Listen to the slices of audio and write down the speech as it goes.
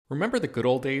Remember the good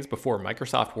old days before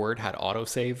Microsoft Word had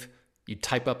autosave? You'd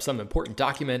type up some important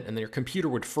document and then your computer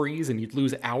would freeze and you'd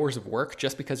lose hours of work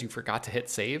just because you forgot to hit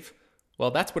save?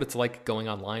 Well, that's what it's like going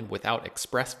online without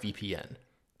ExpressVPN.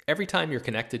 Every time you're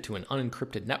connected to an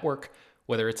unencrypted network,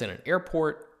 whether it's in an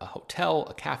airport, a hotel,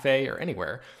 a cafe, or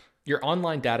anywhere, your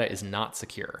online data is not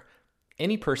secure.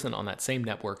 Any person on that same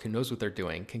network who knows what they're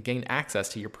doing can gain access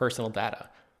to your personal data.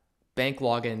 Bank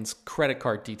logins, credit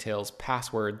card details,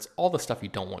 passwords, all the stuff you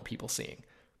don't want people seeing.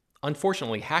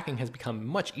 Unfortunately, hacking has become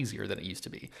much easier than it used to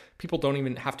be. People don't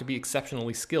even have to be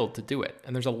exceptionally skilled to do it,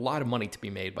 and there's a lot of money to be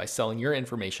made by selling your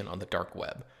information on the dark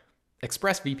web.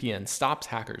 ExpressVPN stops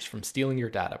hackers from stealing your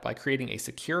data by creating a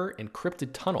secure, encrypted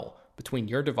tunnel between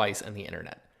your device and the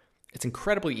internet. It's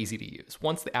incredibly easy to use.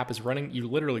 Once the app is running, you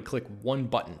literally click one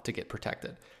button to get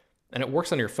protected. And it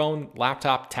works on your phone,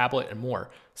 laptop, tablet, and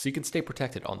more, so you can stay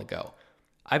protected on the go.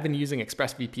 I've been using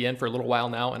ExpressVPN for a little while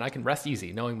now, and I can rest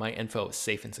easy knowing my info is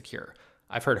safe and secure.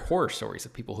 I've heard horror stories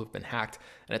of people who've been hacked,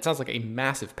 and it sounds like a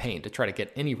massive pain to try to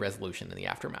get any resolution in the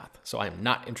aftermath, so I am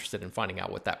not interested in finding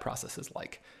out what that process is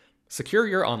like. Secure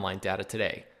your online data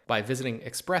today by visiting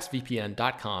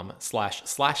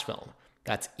expressvpn.com/film.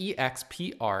 That's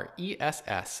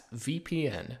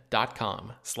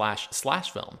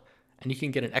expressvpn.com//film. And you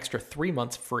can get an extra 3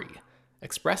 months free.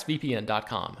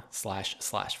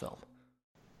 expressvpn.com//film.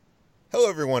 Hello,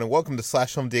 everyone, and welcome to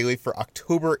Slash Film Daily for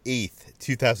October 8th,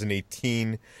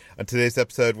 2018. On today's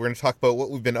episode, we're going to talk about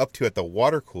what we've been up to at the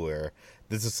water cooler.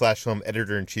 This is Slash Film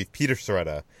Editor-in-Chief Peter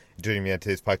Sciretta. Joining me on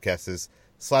today's podcast is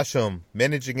Slash Film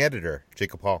Managing Editor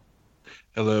Jacob Hall.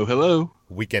 Hello, hello.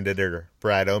 Weekend Editor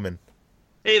Brad Oman.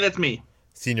 Hey, that's me.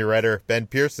 Senior Writer Ben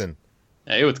Pearson.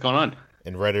 Hey, what's going on?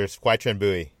 And writers Kwai-Tran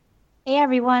Bui. Hey,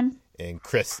 everyone. And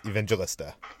Chris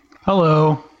Evangelista.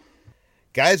 Hello.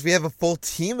 Guys, we have a full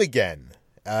team again.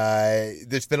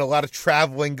 There's been a lot of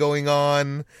traveling going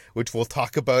on, which we'll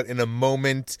talk about in a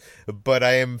moment, but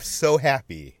I am so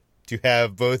happy to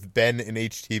have both Ben and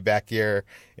HT back here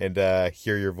and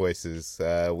hear your voices.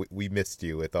 We missed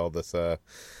you with all this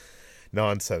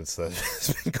nonsense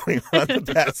that's been going on the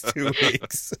past 2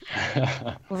 weeks.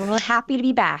 We're happy to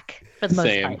be back for the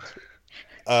most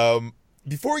part.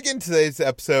 Before we get into today's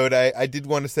episode, I did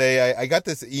want to say I got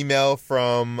this email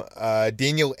from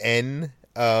Daniel N.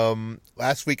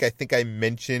 Last week, I think I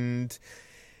mentioned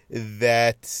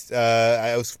that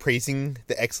I was praising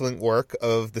the excellent work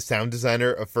of the sound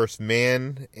designer of First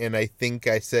Man, and I think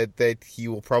I said that he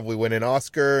will probably win an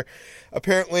Oscar.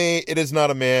 Apparently, it is not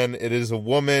a man, it is a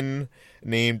woman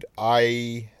named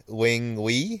Ai Ling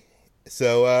Lee.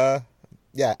 So,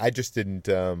 yeah, I just didn't...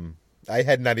 I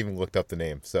had not even looked up the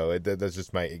name, so that's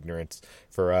just my ignorance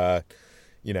for,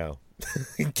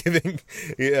 giving,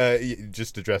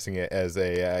 just addressing it as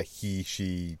a he,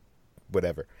 she,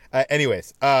 whatever.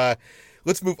 Anyways,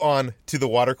 let's move on to the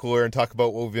water cooler and talk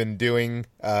about what we've been doing.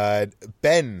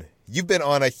 Ben, you've been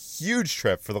on a huge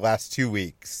trip for the last 2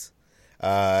 weeks.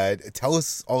 Tell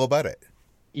us all about it.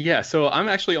 Yeah, so I'm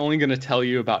actually only going to tell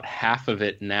you about half of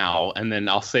it now, and then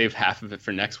I'll save half of it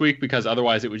for next week, because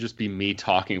otherwise it would just be me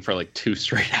talking for like 2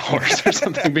 straight hours or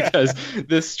something, because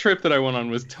this trip that I went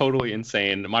on was totally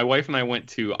insane. My wife and I went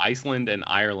to Iceland and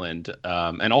Ireland,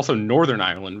 and also Northern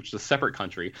Ireland, which is a separate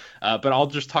country. But I'll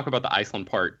just talk about the Iceland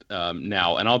part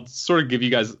now, and I'll sort of give you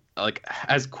guys like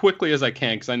as quickly as I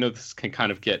can, because I know this can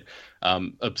kind of get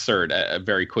absurd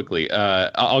very quickly.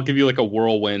 I'll give you like a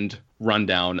whirlwind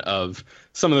rundown of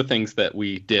some of the things that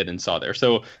we did and saw there.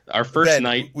 So our first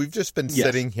night... We've just been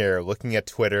sitting here looking at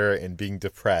Twitter and being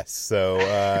depressed. So,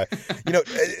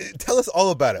 tell us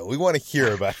all about it. We want to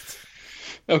hear about it.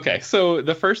 Okay, so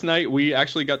the first night we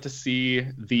actually got to see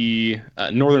the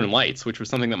Northern Lights, which was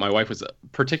something that my wife was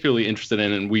particularly interested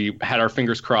in, and we had our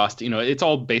fingers crossed. You know, it's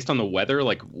all based on the weather,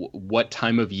 like what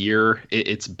time of year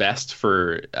it's best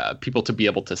for people to be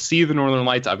able to see the Northern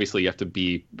Lights. Obviously, you have to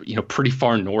be, pretty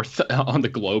far north on the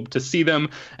globe to see them,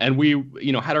 and we,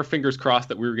 had our fingers crossed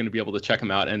that we were going to be able to check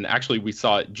them out. And actually, we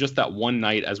saw it just that one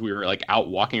night as we were like out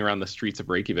walking around the streets of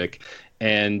Reykjavik.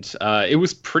 And it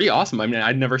was pretty awesome. I mean,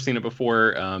 I'd never seen it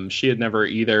before. She had never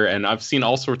either. And I've seen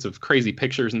all sorts of crazy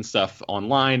pictures and stuff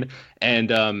online. And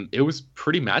it was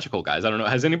pretty magical, guys. I don't know.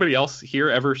 Has anybody else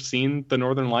here ever seen the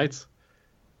Northern Lights?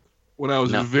 When I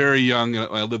was very young,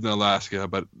 I lived in Alaska,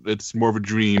 but it's more of a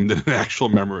dream than an actual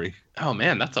memory. Oh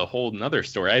man, that's a whole nother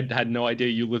story. I had no idea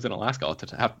you lived in Alaska. I'll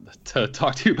have to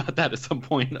talk to you about that at some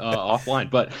point offline.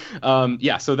 But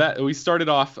so that we started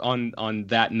off on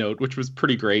that note, which was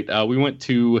pretty great. We went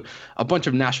to a bunch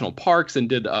of national parks and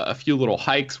did a few little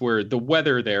hikes where the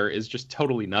weather there is just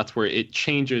totally nuts, where it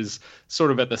changes sort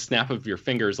of at the snap of your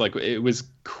fingers. Like it was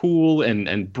cool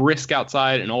and brisk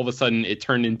outside, and all of a sudden it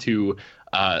turned into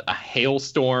a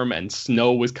hailstorm and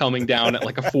snow was coming down at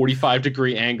like a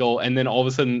 45-degree angle, and then all of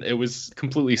a sudden it was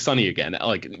completely sunny again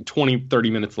like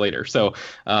 20-30 minutes later. So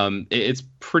it's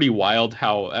pretty wild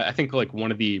how I think like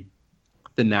one of the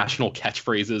national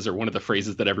catchphrases, or one of the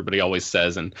phrases that everybody always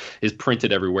says and is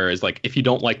printed everywhere, is like, if you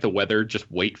don't like the weather, just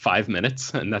wait 5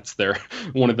 minutes. And that's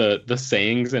one of the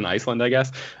sayings in Iceland, I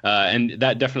guess. And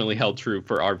that definitely held true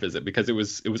for our visit, because it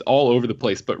was all over the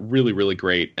place, but really, really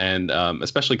great. And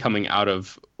especially coming out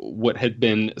of what had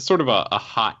been sort of a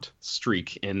hot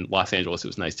streak in Los Angeles, it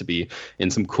was nice to be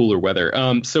in some cooler weather.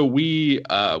 So we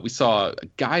saw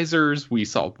geysers, we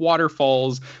saw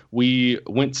waterfalls, we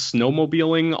went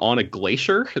snowmobiling on a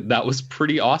glacier. That was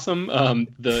pretty awesome.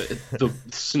 The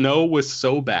snow was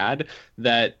so bad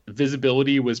that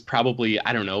visibility was probably,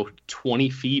 20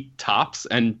 feet tops,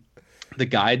 and the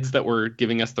guides that were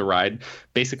giving us the ride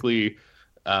basically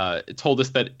told us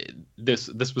that this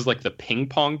was like the ping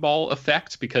pong ball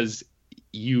effect, because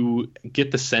you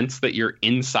get the sense that you're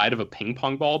inside of a ping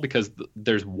pong ball, because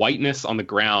there's whiteness on the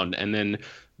ground, and then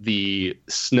the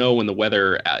snow and the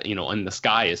weather, in the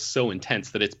sky is so intense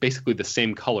that it's basically the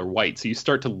same color white. So you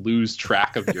start to lose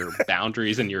track of your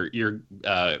boundaries and your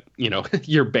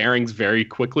your bearings very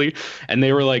quickly. And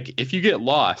they were like, if you get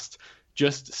lost,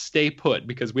 just stay put,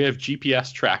 because we have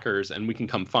GPS trackers and we can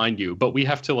come find you. But we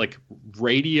have to like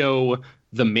radio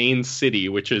the main city,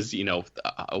 which is,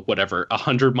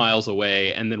 100 miles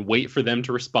away, and then wait for them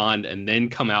to respond and then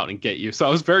come out and get you. So I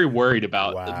was very worried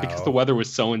about, because the weather was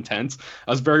so intense,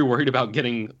 I was very worried about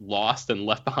getting lost and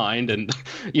left behind and,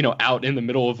 out in the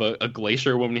middle of a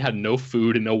glacier when we had no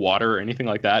food and no water or anything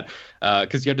like that.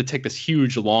 Because you had to take this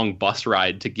huge long bus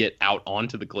ride to get out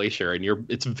onto the glacier, and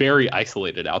it's very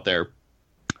isolated out there.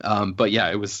 But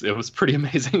yeah, it was pretty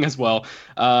amazing as well.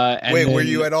 Were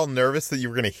you at all nervous that you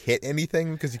were going to hit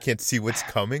anything because you can't see what's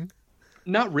coming?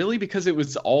 Not really, because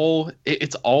it's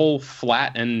all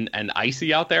flat and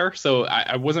icy out there. So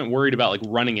I wasn't worried about like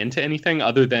running into anything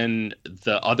other than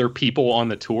the other people on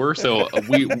the tour. So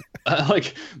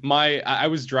I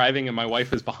was driving and my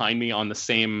wife was behind me on the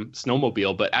same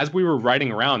snowmobile. But as we were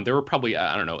riding around, there were probably,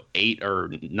 8 or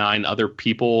 9 other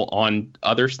people on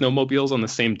other snowmobiles on the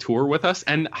same tour with us.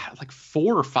 And like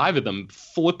 4 or 5 of them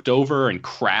flipped over and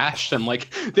crashed, and like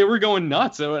they were going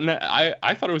nuts. And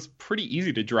I thought it was pretty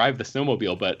easy to drive the snowmobile,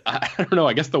 but I don't know,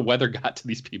 I guess the weather got to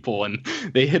these people and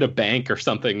they hit a bank or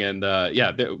something, and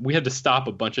we had to stop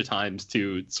a bunch of times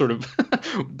to sort of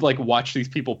like watch these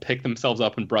people pick themselves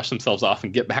up and brush themselves off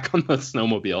and get back on the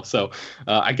snowmobile. So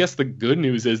I guess the good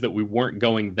news is that we weren't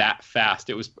going that fast.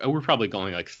 We're probably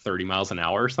going like 30 miles an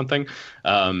hour or something.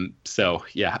 So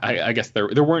yeah, I guess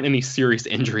there weren't any serious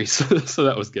injuries, so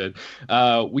that was good.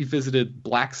 We visited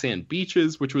black sand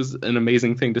beaches, which was an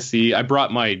amazing thing to see. I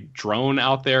brought my drone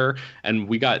out there, and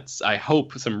we got, I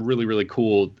hope, some really, really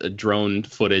cool drone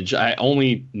footage.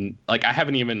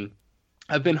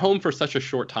 I've been home for such a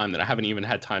short time that I haven't even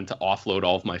had time to offload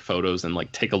all of my photos and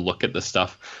like take a look at the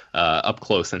stuff up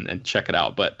close and check it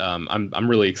out. But I'm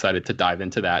really excited to dive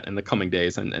into that in the coming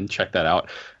days and check that out.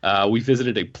 We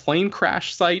visited a plane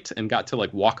crash site and got to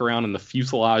like walk around in the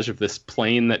fuselage of this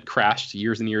plane that crashed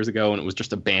years and years ago, and it was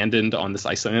just abandoned on this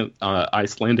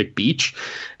Icelandic beach.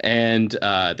 And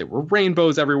there were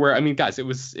rainbows everywhere. I mean, guys, it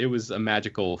was a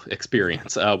magical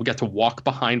experience. We got to walk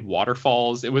behind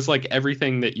waterfalls. It was like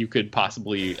everything that you could possibly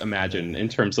imagine in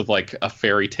terms of like a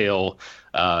fairy tale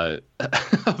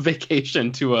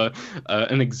vacation to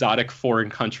an exotic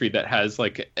foreign country that has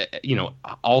like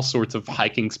all sorts of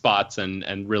hiking spots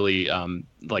and really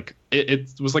it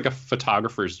was like a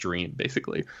photographer's dream,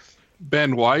 basically.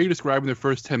 Ben, why are you describing the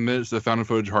first 10 minutes of the found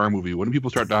footage horror movie? When do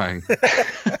people start dying?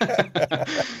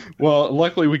 Well,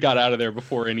 luckily we got out of there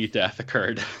before any death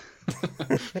occurred.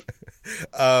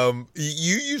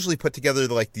 You usually put together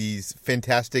like these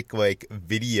fantastic like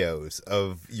videos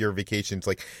of your vacations,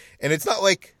 like, and it's not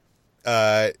like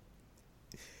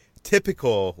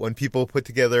typical when people put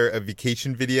together a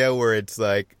vacation video where it's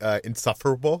like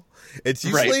insufferable. It's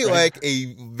usually like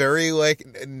a very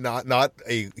like not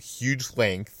a huge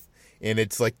length, and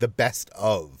it's like the best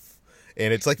of.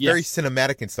 and it's like very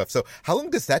cinematic and stuff. So how long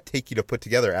does that take you to put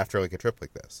together after like a trip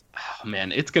like this? Oh,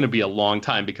 man, it's going to be a long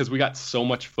time because we got so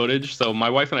much footage. So my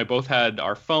wife and I both had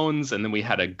our phones, and then we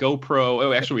had a GoPro.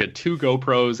 Oh, actually, we had 2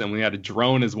 GoPros, and we had a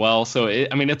drone as well. So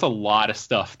it's a lot of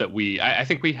stuff that I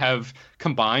think we have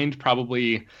combined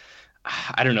probably,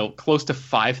 I don't know, close to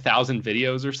 5,000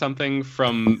 videos or something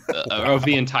from of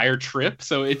the entire trip.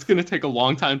 So it's going to take a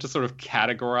long time to sort of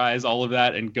categorize all of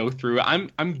that and go through.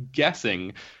 I'm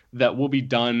guessing that we'll be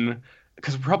done,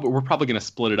 because we're probably going to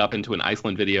split it up into an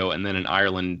Iceland video and then an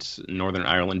Northern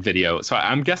Ireland video. So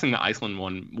I'm guessing the Iceland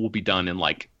one will be done in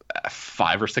like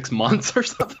 5 or 6 months or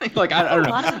something. Like I don't know.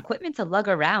 A lot of equipment to lug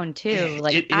around too.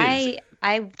 Like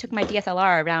I took my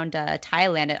DSLR around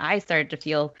Thailand, and I started to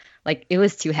feel like it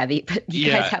was too heavy. But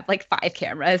you guys have like 5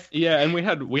 cameras. Yeah, and we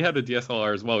had a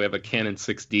DSLR as well. We have a Canon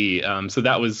 6D. So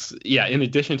that was in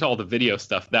addition to all the video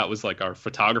stuff, that was like our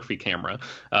photography camera.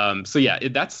 So yeah,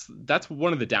 that's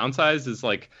one of the downsides is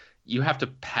like you have to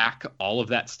pack all of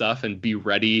that stuff and be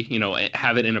ready,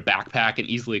 have it in a backpack and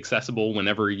easily accessible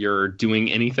whenever you're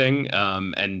doing anything.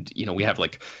 And we have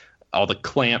like all the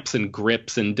clamps and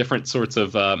grips and different sorts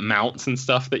of mounts and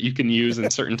stuff that you can use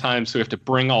in certain times. So we have to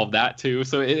bring all of that too.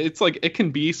 So it's like, it can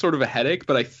be sort of a headache,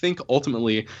 but I think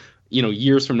ultimately,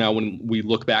 years from now, when we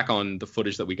look back on the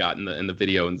footage that we got in the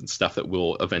video and stuff that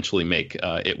we'll eventually make,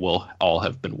 it will all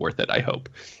have been worth it, I hope.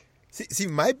 See,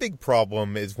 my big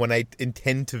problem is when I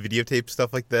intend to videotape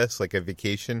stuff like this, like a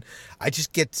vacation, I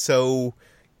just get so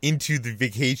into the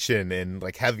vacation and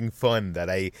like having fun that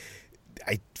I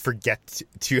forget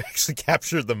to actually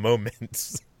capture the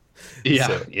moments.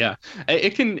 Yeah.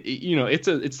 It can,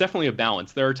 it's definitely a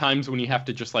balance. There are times when you have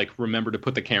to just like remember to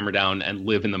put the camera down and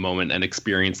live in the moment and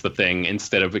experience the thing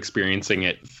instead of experiencing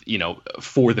it,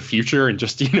 for the future and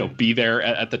just, be there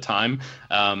at the time.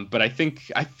 But I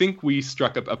think we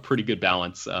struck up a pretty good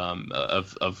balance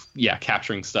of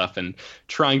capturing stuff and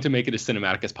trying to make it as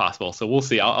cinematic as possible. So we'll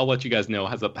see. I'll let you guys know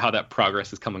how that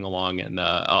progress is coming along, and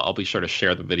I'll be sure to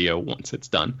share the video once it's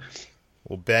done.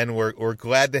 Well, Ben, we're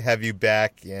glad to have you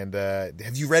back. And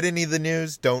have you read any of the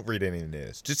news? Don't read any of the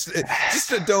news. Just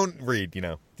don't read.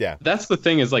 Yeah. That's the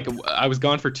thing is, like, I was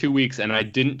gone for 2 weeks and I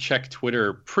didn't check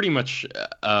Twitter pretty much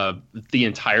the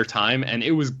entire time, and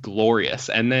it was glorious.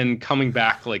 And then coming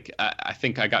back, like, I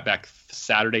think I got back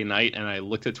Saturday night and I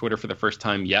looked at Twitter for the first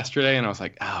time yesterday, and I was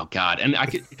like, oh God. And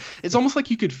it's almost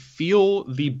like you could feel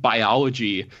the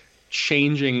biology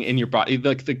changing in your body,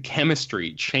 like the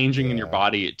chemistry changing in your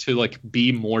body to like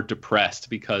be more depressed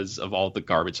because of all the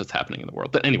garbage that's happening in the world.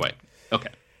 But anyway, okay,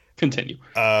 continue.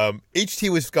 HT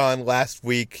was gone last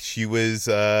week. She was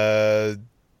on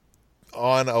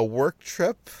a work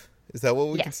trip. Is that what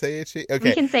we can say, HT? Okay.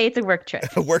 We can say it's a work trip.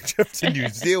 A work trip to New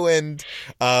Zealand.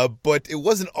 But it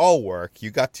wasn't all work.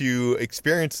 You got to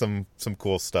experience some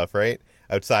cool stuff, right?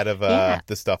 Outside of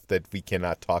the stuff that we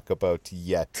cannot talk about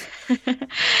yet.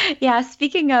 Yeah,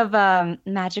 speaking of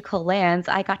magical lands,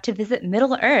 I got to visit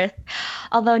Middle-earth,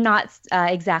 although not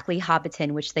exactly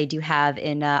Hobbiton, which they do have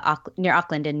in near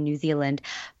Auckland in New Zealand.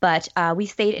 But we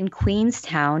stayed in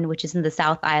Queenstown, which is in the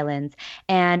South Islands,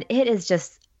 and it is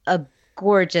just a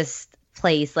gorgeous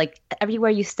place. Like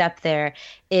everywhere you step there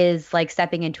is like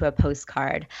stepping into a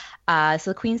postcard.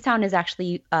 So Queenstown is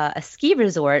actually a ski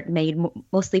resort made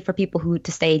mostly for people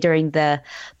to stay during the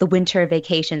winter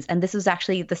vacations. And this was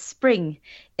actually the spring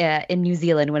in New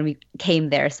Zealand when we came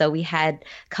there. So we had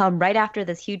come right after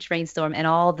this huge rainstorm and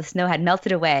all the snow had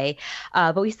melted away.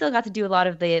 But we still got to do a lot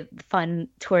of the fun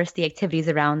touristy activities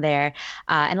around there,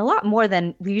 and a lot more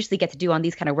than we usually get to do on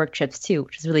these kind of work trips too,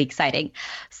 which is really exciting.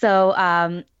 So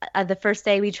the first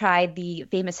day we tried the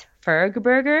famous Ferg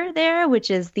burger there,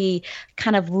 which is the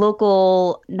kind of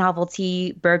local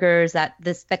novelty burgers that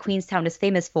Queenstown is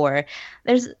famous for.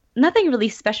 There's nothing really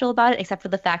special about it except for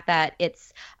the fact that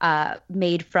it's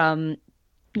made from,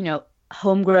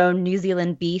 homegrown New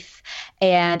Zealand beef,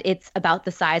 and it's about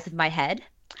the size of my head.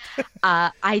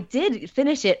 I did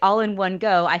finish it all in one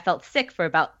go. I felt sick for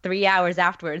about 3 hours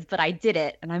afterwards, but I did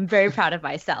it, and I'm very proud of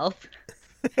myself.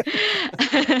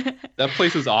 That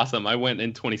place is awesome. I went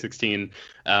in 2016,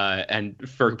 and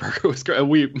Ferg Burger was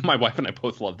great. My wife and I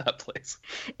both love that place.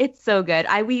 It's so good.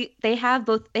 They have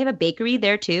a bakery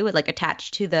there too, like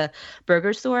attached to the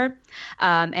burger store.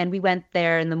 And we went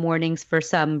there in the mornings for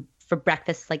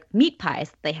breakfast, like meat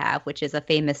pies that they have, which is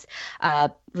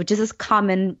this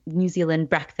common New Zealand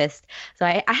breakfast. So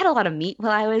I had a lot of meat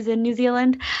while I was in New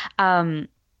Zealand.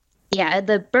 Yeah,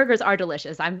 the burgers are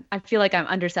delicious. I feel like I'm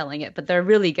underselling it, but they're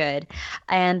really good.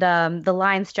 And the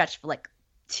line stretched for like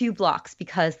 2 blocks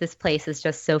because this place is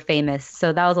just so famous.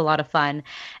 So that was a lot of fun.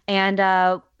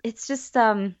 And it's just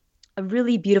a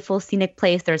really beautiful scenic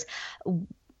place. There's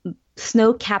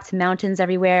snow-capped mountains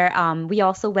everywhere. We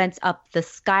also went up the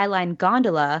Skyline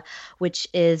Gondola, which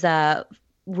is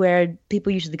where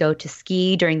people usually go to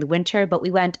ski during the winter, but we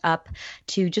went up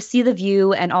to just see the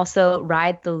view and also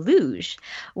ride the luge,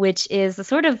 which is a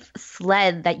sort of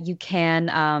sled that you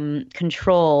can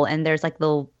control, and there's like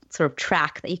the sort of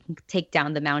track that you can take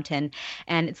down the mountain.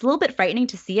 And it's a little bit frightening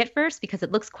to see at first because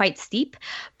it looks quite steep,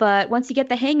 but once you get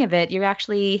the hang of it, you're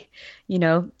actually,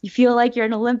 you feel like you're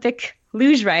an Olympic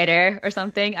luge rider or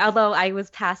something, although I was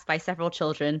passed by several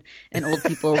children and old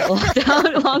people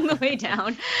along the way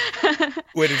down.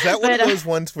 Wait, is that one of those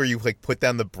ones where you like put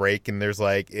down the brake and there's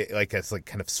it's like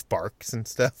kind of sparks and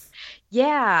stuff?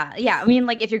 Yeah. I mean,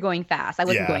 like if you're going fast, I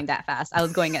wasn't going that fast. I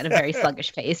was going at a very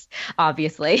sluggish pace,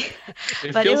 obviously.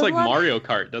 It feels like Mario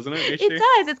Kart, doesn't it? It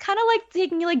does. It's kind of like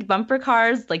taking like bumper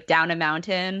cars like down a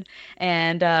mountain,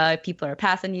 and people are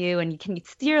passing you, and you can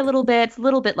steer a little bit. It's a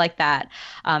little bit like that,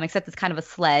 except it's kind of a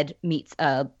sled meets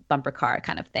a bumper car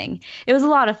kind of thing. It was a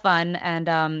lot of fun,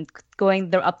 and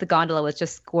going up the gondola was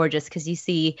just gorgeous because you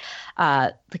see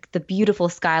like the beautiful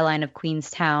skyline of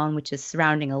Queenstown, which is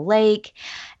surrounding a lake,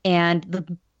 and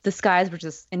the skies were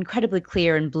just incredibly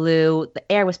clear and blue.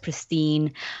 The air was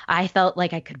pristine. I felt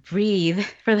like I could breathe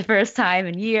for the first time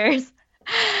in years.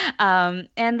 And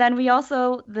then we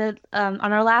also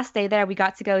on our last day there, we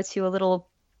got to go to a little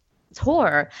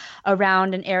tour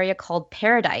around an area called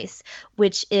Paradise,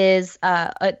 which is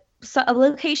a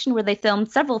location where they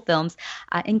filmed several films,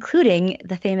 including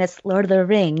the famous Lord of the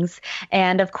Rings.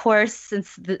 And of course,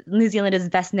 since New Zealand is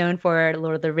best known for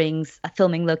Lord of the Rings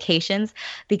filming locations,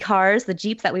 the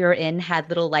Jeeps that we were in had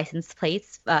little license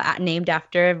plates named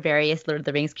after various Lord of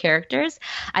the Rings characters.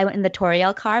 I went in the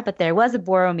Toriel car, but there was a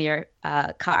Boromir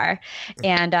car.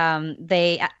 And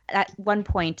they, at one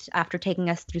point, after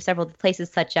taking us through several places,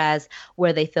 such as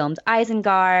where they filmed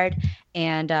Isengard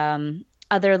and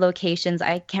other locations,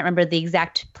 I can't remember the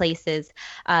exact places.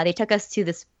 They took us to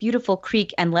this beautiful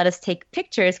creek and let us take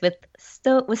pictures with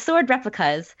sword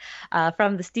replicas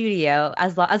from the studio,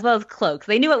 as well as cloaks.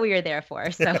 They knew what we were there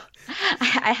for, so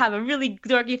I have a really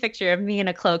dorky picture of me in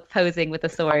a cloak posing with a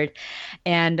sword,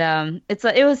 and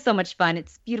it was so much fun.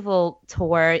 It's a beautiful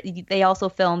tour. They also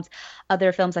filmed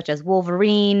other films such as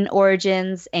Wolverine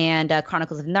Origins and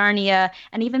Chronicles of Narnia,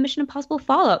 and even Mission Impossible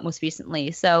Fallout most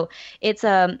recently. So it's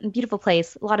a beautiful place.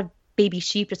 A lot of baby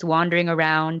sheep just wandering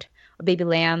around, or baby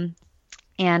lamb.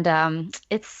 And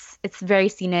it's very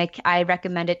scenic. I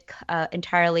recommend it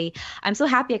entirely. I'm so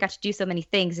happy I got to do so many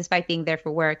things despite being there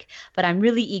for work, but I'm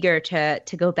really eager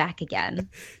to go back again.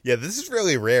 Yeah, this is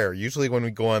really rare. Usually when we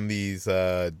go on these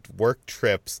work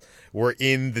trips, we're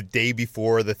in the day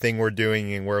before the thing we're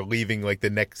doing and we're leaving like the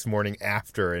next morning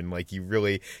after, and like you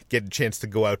really get a chance to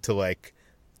go out to like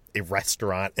a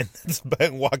restaurant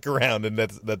and walk around, and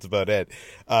that's about it.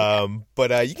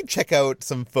 But you can check out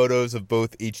some photos of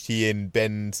both HT and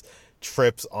Ben's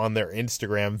trips on their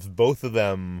Instagrams. Both of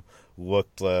them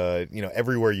looked,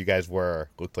 everywhere you guys were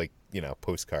looked like,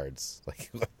 postcards. Like,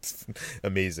 looked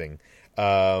amazing.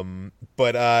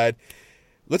 But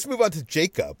let's move on to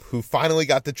Jacob, who finally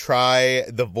got to try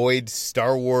the Void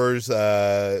Star Wars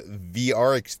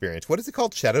VR experience. What is it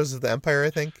called? Shadows of the Empire, I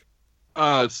think?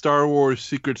 Star Wars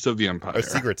Secrets of the Empire. Or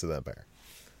Secrets of the Empire.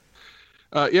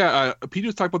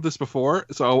 Peter's talked about this before,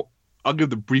 so I'll give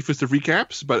the briefest of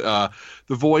recaps. But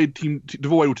the Void,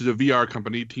 which is a VR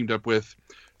company, teamed up with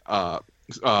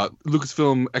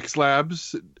Lucasfilm X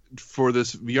Labs for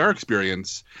this VR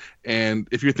experience. And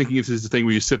if you're thinking this is the thing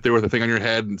where you sit there with a thing on your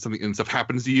head and stuff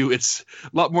happens to you, it's a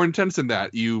lot more intense than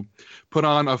that. You put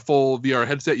on a full VR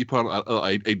headset, you put on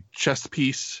a chest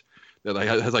piece that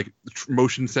has like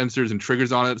motion sensors and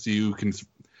triggers on it, so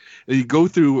you go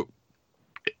through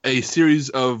a series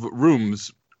of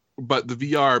rooms, but the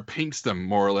VR paints them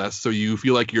more or less, so you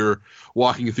feel like you're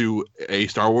walking through a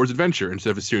Star Wars adventure instead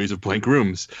of a series of blank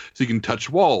rooms. So you can touch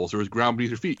walls. There's ground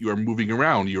beneath your feet. You are moving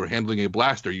around. You are handling a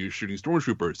blaster. You're shooting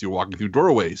stormtroopers. You're walking through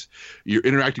doorways. You're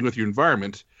interacting with your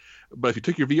environment. But if you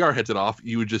took your VR headset off,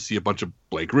 you would just see a bunch of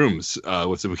blank rooms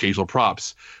with some occasional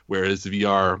props, whereas the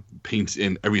VR paints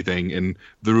in everything. And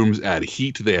the rooms add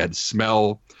heat, they add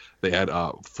smell, they add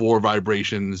floor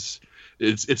vibrations.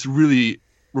 It's really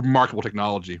remarkable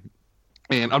technology.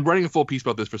 And I'm writing a full piece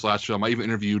about this for Slash Film. I even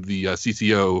interviewed the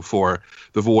CCO for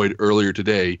The Void earlier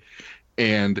today.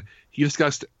 And he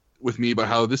discussed with me about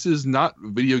how this is not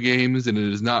video games and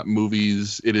it is not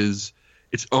movies. It is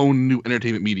its own new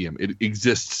entertainment medium. It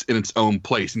exists in its own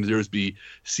place and deserves to be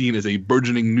seen as a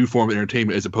burgeoning new form of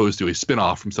entertainment as opposed to a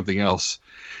spin-off from something else.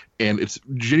 And it's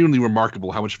genuinely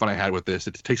remarkable how much fun I had with this.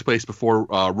 It takes place before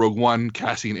Rogue One.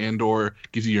 Cassian Andor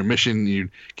gives you your mission.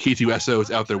 K2SO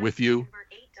is out there with you.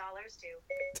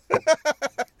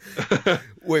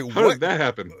 Wait, how did that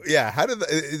happen? Yeah, how did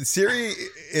Siri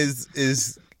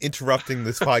is interrupting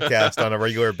this podcast on a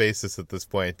regular basis at this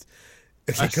point?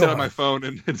 I set up my phone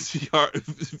and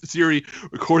Siri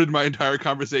recorded my entire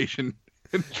conversation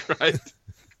and tried.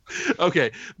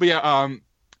 Okay, but yeah,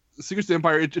 Secrets of the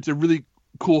Empire. It's a really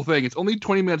cool thing. It's only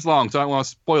 20 minutes long, so I don't want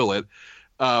to spoil it.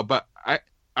 But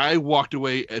I walked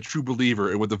away a true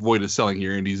believer in what the Void is selling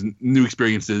here, and these new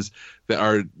experiences that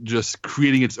are just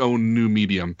creating its own new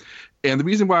medium. And the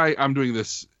reason why I'm doing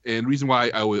this, and the reason why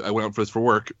I went out for this for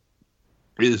work,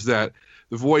 is that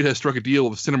the Void has struck a deal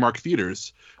with Cinemark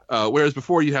theaters. Whereas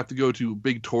before you have to go to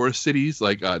big tourist cities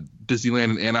like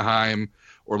Disneyland in Anaheim,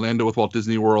 Orlando with Walt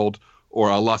Disney World,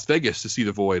 or Las Vegas to see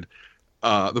the Void.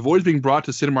 The Void is being brought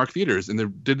to Cinemark theaters, and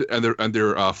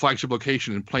their flagship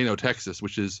location in Plano, Texas,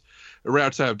 which is right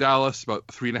outside of Dallas, about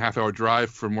 3.5 hour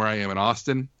drive from where I am in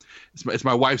Austin. It's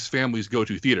my wife's family's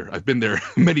go-to theater. I've been there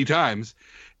many times,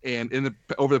 and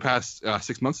over the past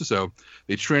 6 months or so,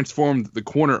 they transformed a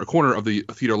corner of the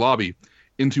theater lobby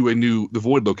into the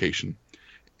Void location.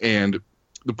 And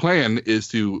the plan is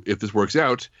to, if this works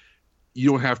out, you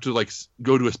don't have to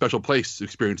go to a special place to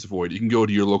experience the Void. You can go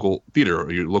to your local theater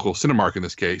or your local Cinemark in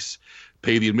this case,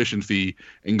 pay the admission fee,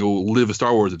 and go live a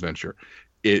Star Wars adventure.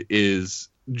 It is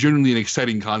generally an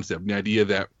exciting concept. The idea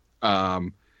that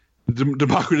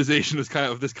democratization is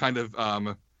this kind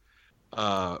of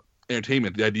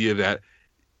entertainment. The idea that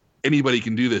anybody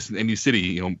can do this in any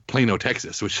city, Plano,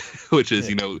 Texas, which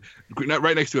is not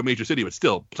right next to a major city, but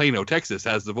still Plano, Texas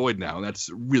has the Void now, and that's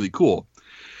really cool.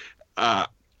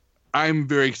 I'm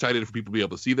very excited for people to be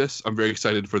able to see this. I'm very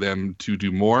excited for them to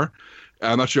do more.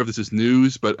 I'm not sure if this is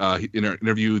news, but in our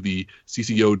interview, the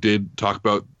CCO did talk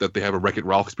about that they have a Wreck-It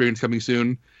Ralph experience coming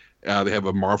soon. They have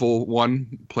a Marvel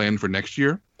one planned for next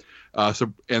year.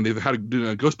 And they've had a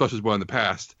Ghostbusters one in the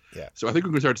past. Yeah. So I think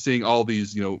we're going to start seeing all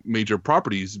these, major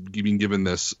properties being given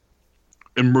this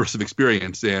immersive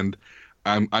experience, and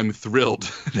I'm thrilled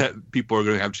that people are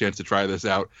going to have a chance to try this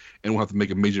out and won't have to make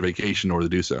a major vacation in order to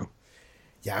do so.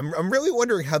 Yeah, I'm really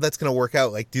wondering how that's going to work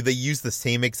out. Do they use the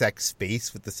same exact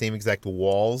space with the same exact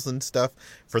walls and stuff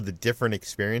for the different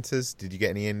experiences? Did you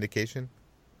get any indication?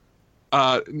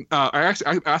 I asked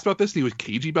about this, and he was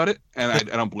cagey about it, and I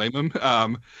don't blame him.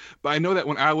 But I know that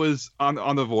when I was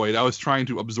on the Void, I was trying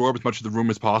to absorb as much of the room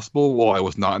as possible while I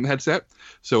was not in the headset.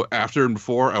 So after and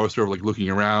before, I was sort of looking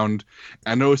around.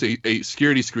 I noticed a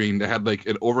security screen that had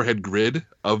an overhead grid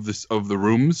of the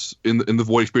rooms in the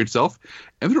Void experience itself,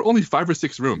 and there are only 5 or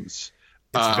 6 rooms.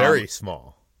 It's very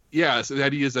small. Yeah, so the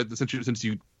idea is that essentially,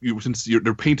 since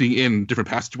they're painting in different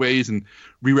passageways and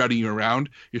rerouting you around,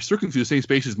 you're circling through the same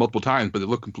spaces multiple times, but they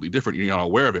look completely different. You're not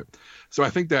aware of it. So I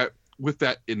think that with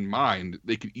that in mind,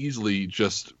 they could easily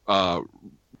just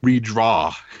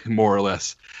redraw, more or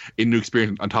less, a new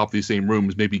experience on top of these same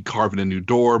rooms, maybe carve in a new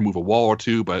door, move a wall or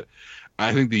two. But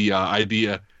I think the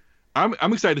idea...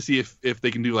 I'm excited to see if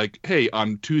they can do hey,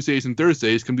 on Tuesdays and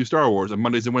Thursdays come do Star Wars, on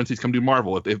Mondays and Wednesdays come do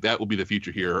Marvel, if that will be the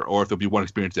future here, or if there'll be one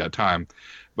experience at a time,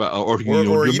 but or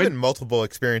even multiple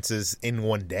experiences in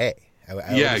one day. I would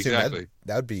exactly.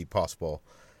 That would be possible.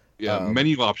 Yeah,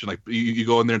 menu option. You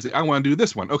go in there and say, I want to do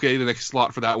this one. Okay, the next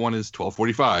slot for that one is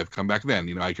 12:45. Come back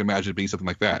then. I can imagine it being something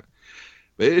like that.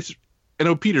 But I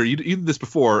know, Peter, you did this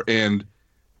before, and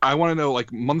I want to know,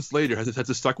 months later, has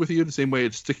it stuck with you the same way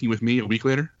it's sticking with me a week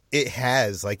later? It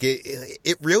has.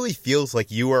 It really feels like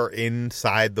you are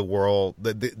inside the world,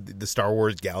 the Star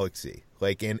Wars galaxy,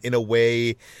 in a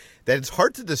way that it's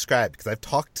hard to describe, because I've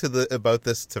talked about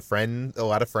this to a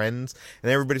lot of friends,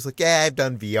 and everybody's like, yeah, I've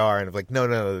done VR, and I'm like,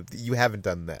 no, you haven't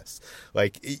done this.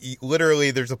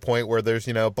 Literally, there's a point where there's,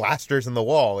 blasters in the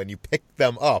wall, and you pick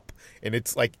them up, and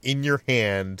it's in your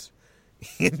hand.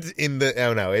 In the I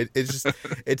don't know, it's just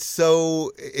it's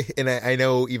so, and I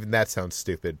know even that sounds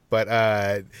stupid, but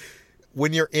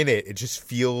when you're in it just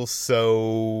feels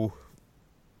so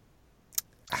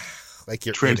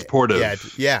you're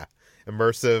transportive. Yeah,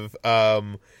 immersive.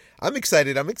 I'm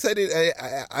excited.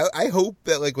 I hope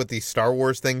that with these Star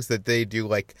Wars things that they do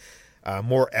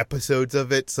more episodes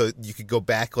of it, so you could go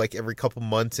back every couple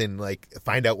months and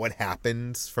find out what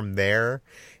happens from there,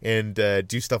 and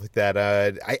do stuff like that.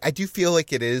 I do feel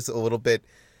like it is a little bit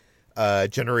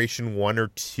generation 1 or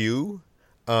 2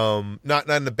 Not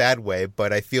in a bad way,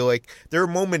 but I feel like there are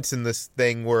moments in this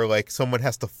thing where like someone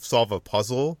has to solve a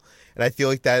puzzle, and I feel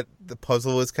like that the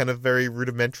puzzle is kind of very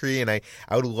rudimentary, and I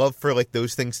would love for like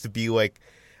those things to be like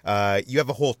you have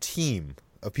a whole team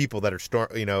of people that are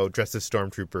dressed as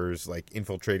stormtroopers, like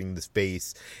infiltrating this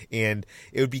base, and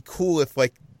it would be cool if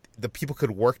like the people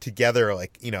could work together.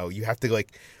 Like you have to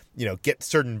like get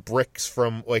certain bricks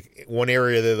from like one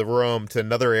area of the room to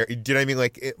another area. Do you know what I mean?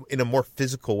 Like in a more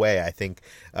physical way. I think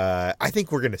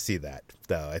we're gonna see that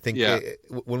though. I think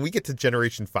when we get to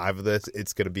Generation 5 of this,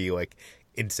 it's gonna be like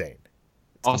insane.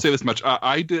 I'll say this much: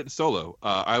 I did it solo.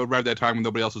 I would arrive at that time when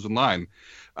nobody else was in line,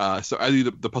 so I do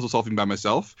the puzzle solving by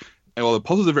myself. And while the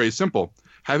puzzles are very simple,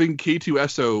 having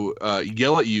K2SO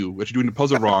yell at you that you're doing the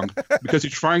puzzle wrong because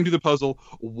you're trying to do the puzzle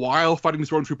while fighting the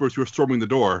stormtroopers who are storming the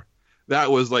door,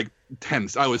 that was like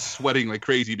tense. I was sweating like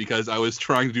crazy because I was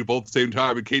trying to do both at the same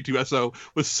time, and K2SO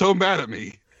was so mad at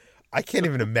me. I can't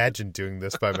even imagine doing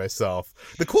this by myself.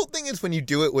 The cool thing is when you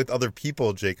do it with other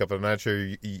people, Jacob, I'm not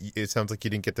sure, it sounds like you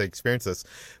didn't get to experience this,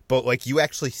 but like you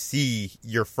actually see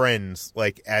your friends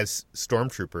like as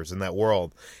stormtroopers in that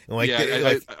world. And like,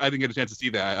 I didn't get a chance to see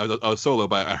that. I was solo,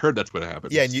 but I heard that's what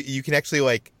happened. Yeah, and you can actually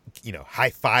like, high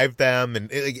five them, and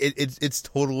it's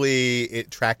totally,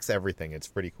 it tracks everything. It's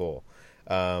pretty cool.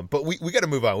 But we got to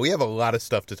move on. We have a lot of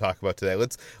stuff to talk about today.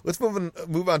 Let's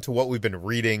move on to what we've been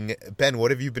reading. Ben,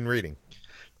 what have you been reading?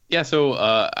 Yeah, so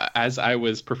as I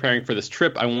was preparing for this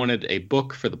trip, I wanted a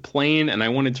book for the plane, and I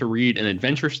wanted to read an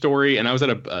adventure story. And I was at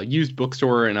a used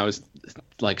bookstore, and I was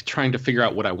like trying to figure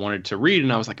out what I wanted to read.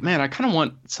 And I was like, man, I kind of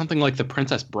want something like The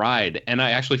Princess Bride. And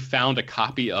I actually found a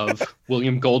copy of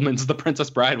William Goldman's The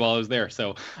Princess Bride while I was there.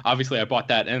 So obviously I bought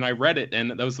that, and I read it. And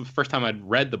that was the first time I'd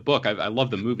read the book. I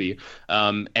love the movie.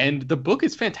 And the book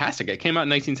is fantastic. It came out in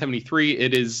 1973.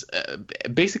 It is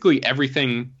basically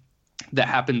everything that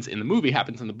happens in the movie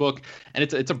happens in the book, and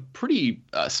it's a pretty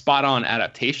spot on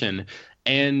adaptation.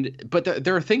 But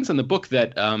there are things in the book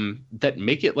that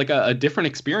make it like a different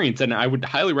experience, and I would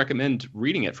highly recommend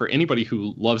reading it for anybody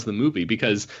who loves the movie,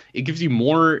 because it gives you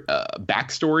more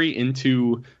backstory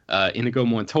into Inigo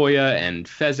Montoya and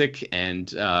Fezzik, and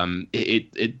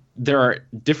there are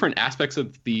different aspects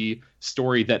of the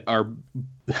story that are,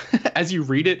 as you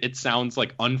read it, it sounds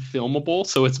like unfilmable,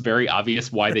 so it's very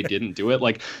obvious why they didn't do it.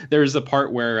 Like there's a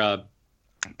part where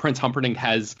Prince Humperdinck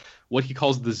has what he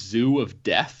calls the Zoo of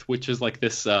Death, which is like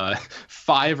this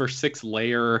 5 or 6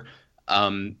 layer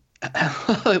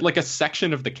like a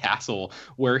section of the castle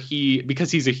where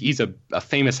because he's a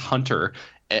famous hunter,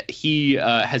 he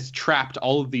has trapped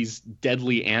all of these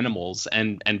deadly animals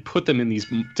and put them in these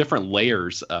different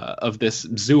layers of this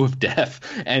Zoo of Death.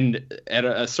 And at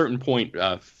a certain point,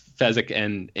 Fezzik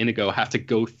and Inigo have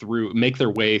to make their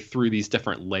way through these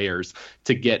different layers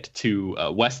to get to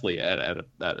Wesley at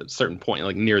a certain point,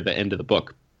 like near the end of the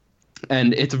book.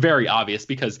 And it's very obvious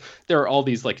because there are all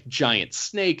these like giant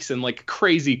snakes and like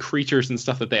crazy creatures and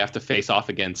stuff that they have to face off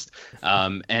against.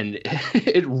 And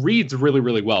it reads really,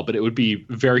 really well, but it would be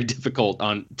very difficult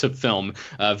to film,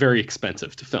 very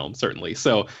expensive to film, certainly.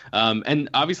 So, and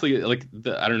obviously, like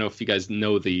I don't know if you guys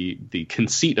know the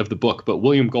conceit of the book, but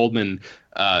William Goldman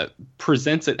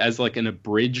presents it as like an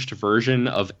abridged version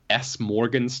of S.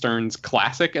 Morgenstern's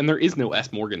classic, and there is no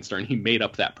S. Morgenstern. He made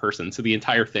up that person, so the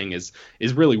entire thing is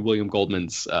really William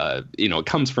Goldman's. It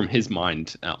comes from his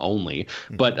mind only,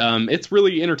 but it's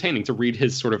really entertaining to read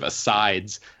his sort of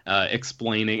asides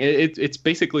explaining. It's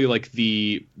basically like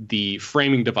the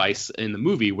framing device in the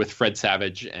movie with Fred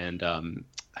Savage and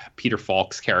Peter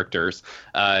Falk's characters.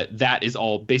 That is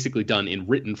all basically done in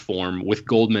written form, with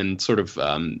Goldman sort of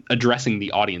addressing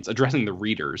the audience, addressing the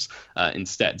readers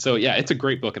instead. So yeah, it's a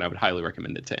great book, and I would highly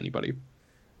recommend it to anybody.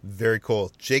 Very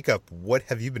cool. Jacob, what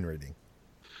have you been reading?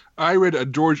 I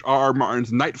read George R.R.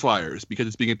 Martin's Night Flyers because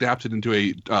it's being adapted into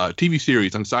a TV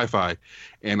series on Sci-Fi,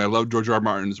 and I love George R.R.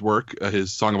 Martin's work.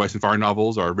 His Song of Ice and Fire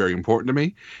novels are very important to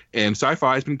me, and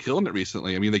Sci-Fi has been killing it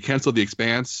recently. I mean, they canceled The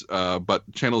Expanse, but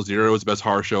Channel Zero is the best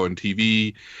horror show on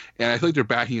TV, and I feel like they're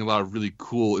backing a lot of really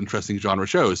cool, interesting genre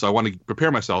shows, so I want to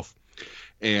prepare myself.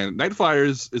 And Night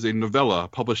Flyers is a novella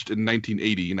published in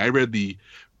 1980, and I read the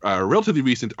relatively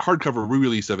recent hardcover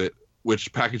re-release of it,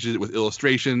 which packages it with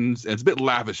illustrations, and it's a bit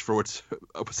lavish for what's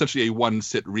essentially a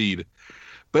one-sit read.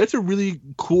 But it's a really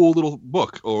cool little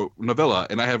book or novella,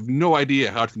 and I have no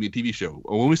idea how it's going to be a TV show.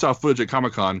 When we saw footage at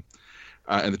Comic-Con,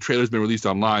 and the trailer's been released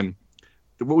online,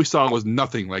 what we saw was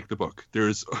nothing like the book.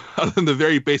 There's, other than the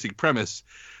very basic premise,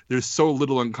 there's so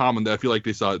little in common that I feel like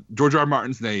they saw George R. R.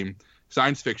 Martin's name,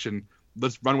 science fiction,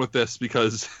 let's run with this,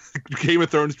 because Game of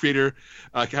Thrones creator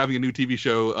having a new TV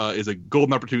show is a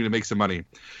golden opportunity to make some money.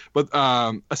 But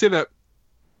I say that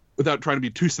without trying to be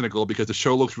too cynical, because the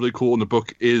show looks really cool and the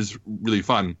book is really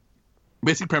fun.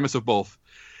 Basic premise of both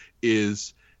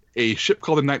is a ship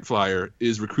called the Night Flyer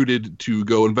is recruited to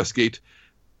go investigate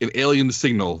an alien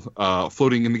signal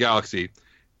floating in the galaxy,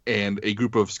 and a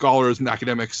group of scholars and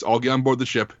academics all get on board the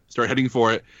ship, start heading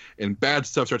for it, and bad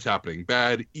stuff starts happening.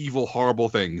 Bad, evil, horrible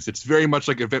things. It's very much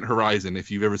like Event Horizon,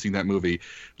 if you've ever seen that movie.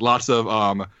 Lots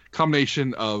of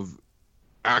combination of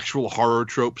actual horror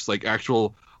tropes, like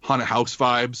actual haunted house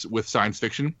vibes with science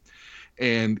fiction.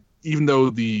 And even though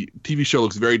the TV show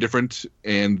looks very different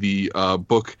and the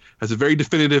book has a very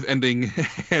definitive ending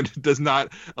and does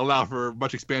not allow for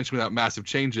much expansion without massive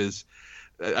changes,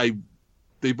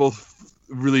 they both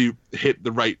really hit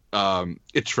the right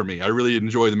itch for me. I really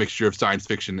enjoy the mixture of science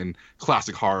fiction and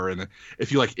classic horror. And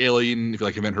if you like Alien, if you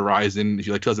like Event Horizon, if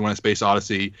you like 2001: A Space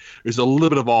Odyssey, there's a little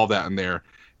bit of all that in there.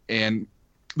 And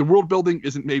the world building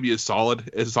isn't maybe as solid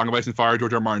as A Song of Ice and Fire.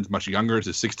 George R. R. Martin's much younger.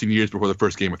 It's 16 years before the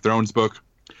first Game of Thrones book.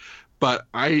 But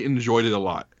I enjoyed it a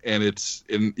lot, and you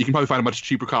can probably find a much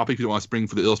cheaper copy if you don't want to spring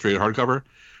for the illustrated hardcover.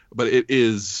 But it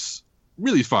is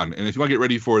really fun, and if you want to get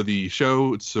ready for the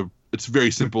show, it's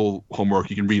very simple homework.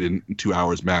 You can read it in 2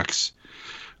 hours max.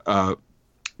 But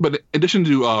in addition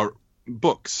to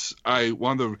books, I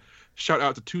wanted to shout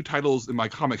out to 2 titles in my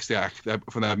comic stack that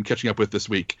I'm catching up with this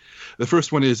week. The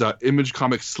first one is Image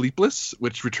Comics Sleepless,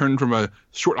 which returned from a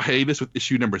short hiatus with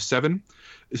issue number 7.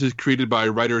 This is created by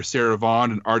writer Sarah Vaughn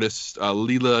and artist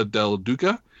Leila Del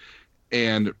Duca.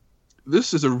 And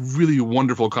this is a really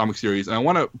wonderful comic series, and I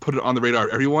want to put it on the radar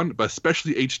of everyone, but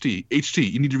especially HT.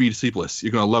 HT, you need to read Sleepless.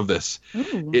 You're going to love this.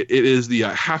 It is the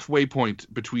halfway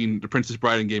point between The Princess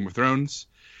Bride and Game of Thrones.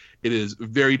 It is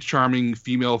very charming,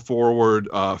 female-forward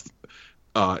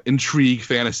intrigue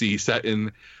fantasy set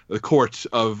in the court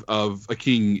of a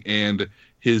king, and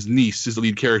his niece is the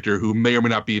lead character, who may or may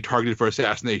not be targeted for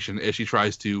assassination as she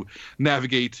tries to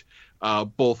navigate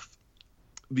both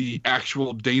the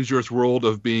actual dangerous world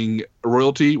of being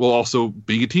royalty while also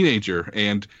being a teenager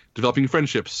and developing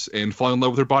friendships and falling in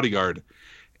love with her bodyguard.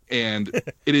 And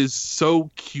it is so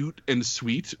cute and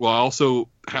sweet while also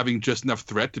having just enough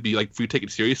threat to be like, if you take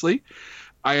it seriously.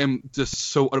 I am just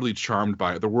so utterly charmed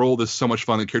by it. The world is so much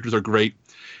fun. The characters are great.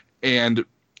 And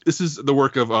this is the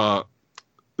work of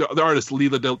the artist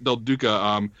Leila Del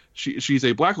Duca. She's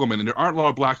a black woman, and there aren't a lot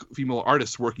of black female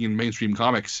artists working in mainstream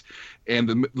comics. And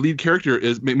the lead character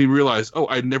made me realize,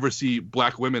 I'd never see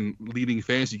black women leading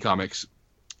fantasy comics.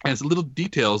 And it's little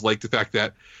details like the fact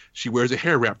that she wears a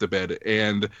hair wrap to bed,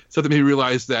 and stuff that made me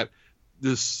realize that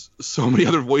there's so many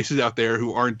other voices out there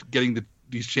who aren't getting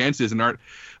these chances and aren't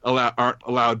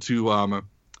allowed to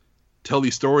tell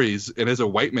these stories. And as a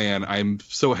white man, I'm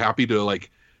so happy to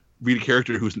read a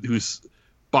character who's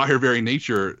by her very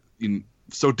nature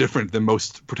so different than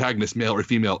most protagonists, male or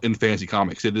female, in fantasy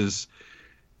comics. It is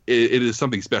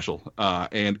something special.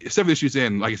 And 7 issues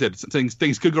in, like I said,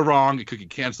 things could go wrong. It could get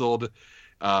canceled.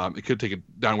 It could take a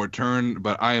downward turn,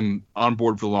 but I am on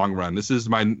board for the long run. This is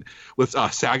with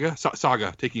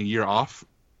Saga taking a year off.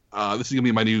 This is going to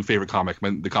be my new favorite comic,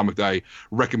 the comic that I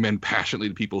recommend passionately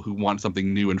to people who want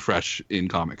something new and fresh in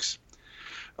comics.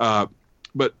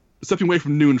 But stepping away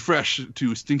from new and fresh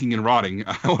to stinking and rotting,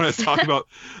 I want to talk about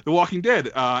The Walking Dead.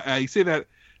 And I say that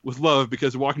with love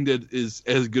because The Walking Dead is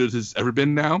as good as it's ever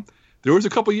been now. There was a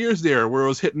couple years there where it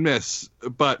was hit and miss,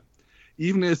 but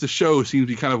even as the show seems to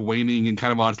be kind of waning and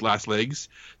kind of on its last legs,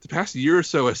 the past year or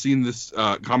so has seen this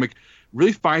comic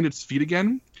really find its feet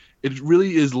again. It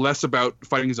really is less about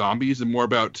fighting zombies and more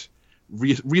about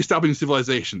reestablishing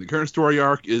civilization. The current story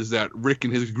arc is that Rick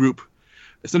and his group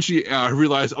essentially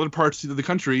realize other parts of the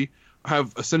country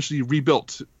have essentially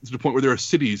rebuilt to the point where there are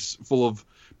cities full of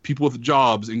people with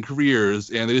jobs and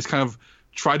careers, and they just kind of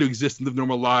try to exist and live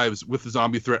normal lives with the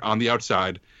zombie threat on the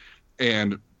outside.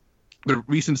 And the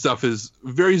recent stuff is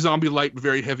very zombie light, but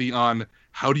very heavy on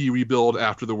how do you rebuild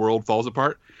after the world falls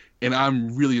apart. And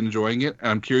I'm really enjoying it. And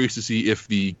I'm curious to see if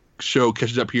the show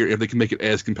catches up here, if they can make it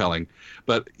as compelling.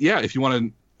 But yeah, if you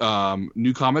want a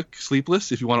new comic,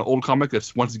 Sleepless. If you want an old comic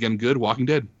that's once again good, Walking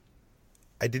Dead.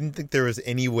 I didn't think there was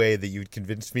any way that you'd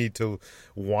convince me to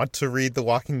want to read The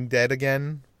Walking Dead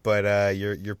again, but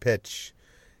your pitch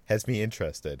has me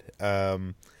interested.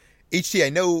 HT, I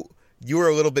know you were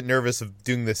a little bit nervous of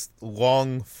doing this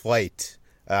long flight.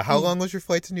 How long was your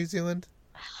flight to New Zealand?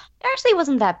 It actually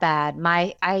wasn't that bad.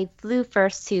 I flew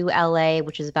first to LA,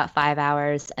 which was about 5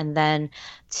 hours, and then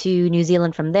to New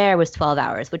Zealand from there was 12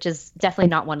 hours, which is definitely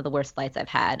not one of the worst flights I've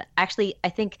had. Actually, I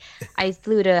think I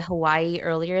flew to Hawaii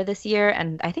earlier this year,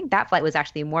 and I think that flight was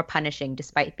actually more punishing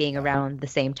despite being around the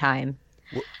same time.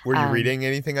 Were you reading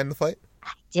anything on the flight?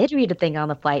 I did read a thing on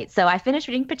the flight. So I finished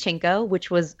reading Pachinko, which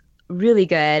was really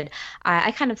good.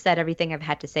 I kind of said everything I've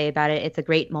had to say about it. It's a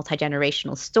great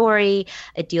multi-generational story.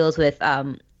 It deals with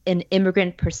an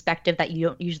immigrant perspective that you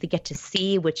don't usually get to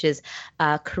see, which is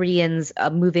Koreans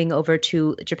moving over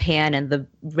to Japan and the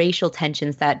racial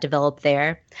tensions that develop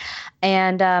there.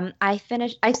 And I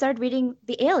started reading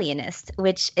The Alienist,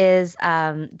 which is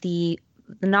the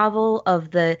novel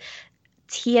of the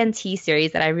TNT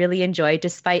series that I really enjoyed,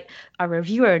 despite our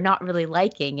reviewer not really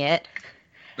liking it.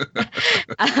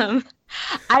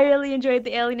 I really enjoyed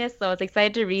The Alienist, so I was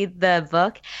excited to read the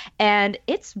book, and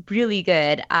it's really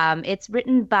good. It's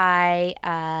written by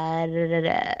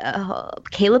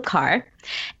Caleb Carr,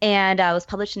 and was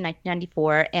published in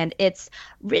 1994, and it's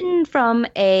written from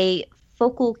a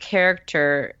focal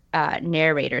character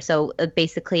narrator. So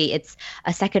basically, it's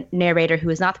a second narrator who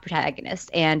is not the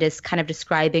protagonist and is kind of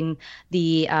describing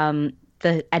the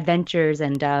adventures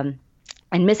and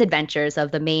misadventures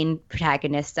of the main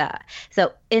protagonist.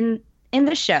 So in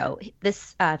the show,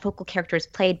 this focal character is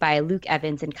played by Luke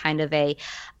Evans in kind of a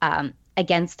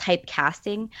against type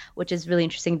casting, which is really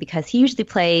interesting because he usually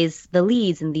plays the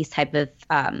leads in these type of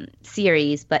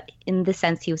series, but in this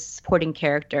sense, he was a supporting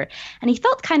character, and he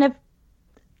felt kind of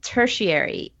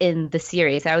tertiary in the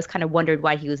series. I always kind of wondered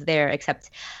why he was there, except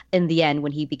in the end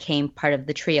when he became part of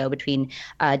the trio between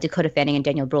Dakota Fanning and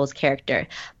Daniel Bruhl's character.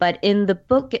 But in the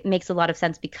book, it makes a lot of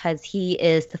sense because he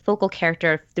is the focal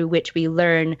character through which we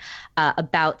learn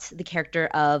about the character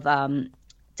of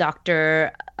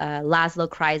Dr. Laszlo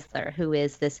Kreisler, who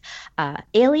is this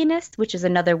alienist, which is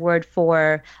another word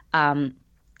for a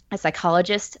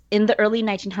psychologist. In the early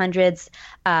 1900s,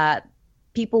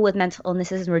 people with mental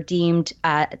illnesses were deemed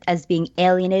as being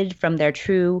alienated from their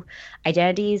true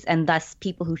identities, and thus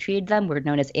people who treated them were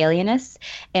known as alienists.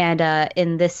 And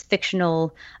in this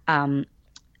fictional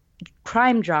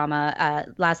crime drama,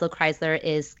 Laszlo Kreisler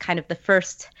is kind of the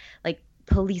first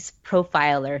police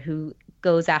profiler who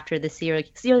goes after the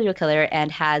serial killer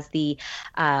and has the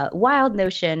wild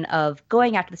notion of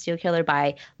going after the serial killer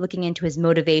by looking into his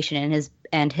motivation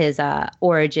and his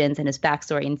origins and his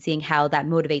backstory and seeing how that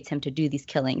motivates him to do these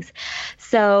killings.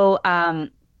 So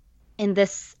in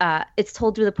this, it's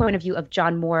told through the point of view of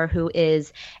John Moore, who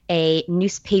is a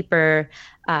newspaper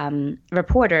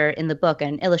reporter in the book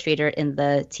and illustrator in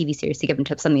the TV series to give him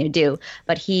something to do.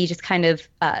 But he just kind of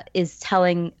is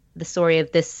telling the story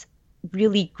of this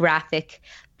really graphic,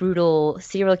 brutal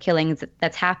serial killings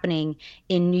that's happening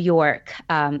in New York,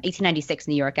 1896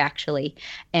 New York, actually,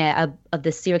 of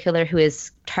the serial killer who is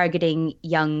targeting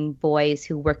young boys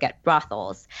who work at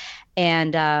brothels.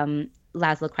 And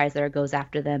Laszlo Kreisler goes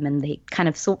after them, and they kind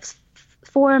of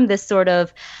form this sort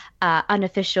of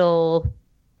unofficial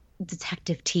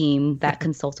detective team that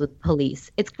consults with police.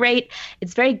 It's great.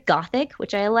 It's very gothic,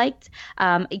 which I liked.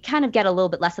 You kind of get a little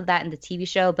bit less of that in the TV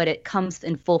show, but it comes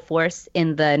in full force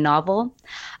in the novel.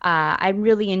 I'm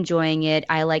really enjoying it.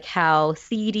 I like how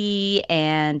seedy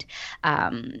and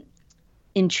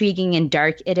intriguing and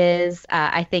dark it is.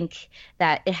 I think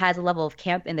that it has a level of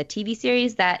camp in the TV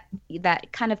series that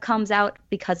kind of comes out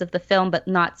because of the film, but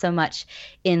not so much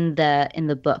in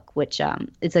the book, which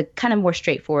is a kind of more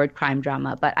straightforward crime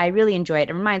drama. But I really enjoy it.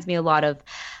 It reminds me a lot of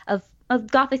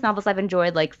Gothic novels I've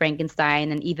enjoyed, like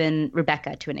Frankenstein and even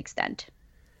Rebecca to an extent.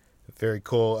 Very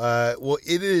cool. Well,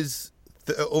 it is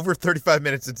over 35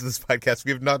 minutes into this podcast.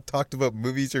 We have not talked about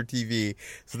movies or TV,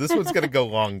 so this one's going to go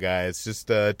long, guys, just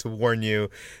to warn you.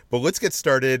 But let's get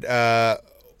started.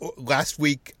 Last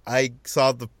week, I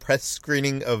saw the press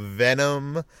screening of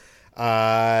Venom.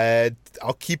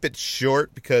 I'll keep it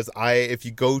short because if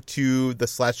you go to the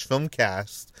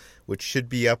 /filmcast, which should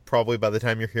be up probably by the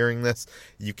time you're hearing this,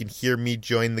 you can hear me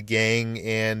join the gang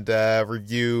and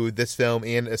review this film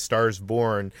and A Star is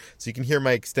Born. So you can hear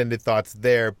my extended thoughts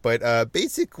there. But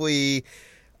basically,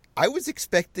 I was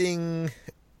expecting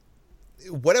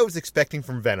what I was expecting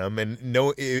from Venom. And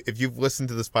if you've listened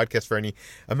to this podcast for any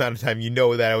amount of time, you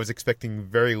know that I was expecting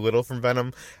very little from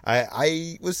Venom.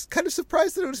 I was kind of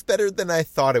surprised that it was better than I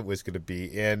thought it was going to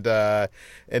be. And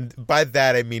by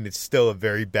that, I mean it's still a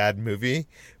very bad movie.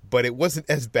 But it wasn't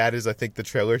as bad as I think the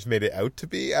trailers made it out to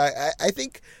be. I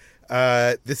think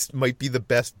this might be the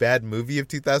best bad movie of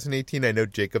 2018. I know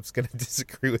Jacob's going to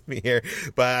disagree with me here,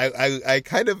 but I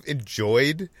kind of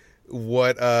enjoyed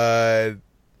what Hardy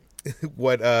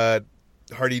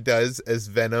does as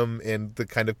Venom and the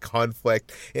kind of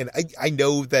conflict. And I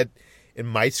know that in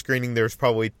my screening there's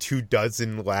probably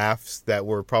 24 laughs that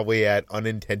were probably at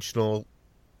unintentional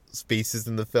spaces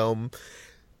in the film.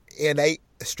 And I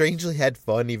strangely had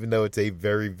fun, even though it's a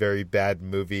very, very bad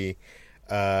movie.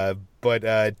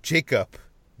 But Jacob,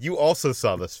 you also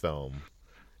saw this film.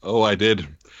 Oh, I did.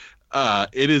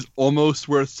 It is almost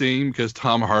worth seeing because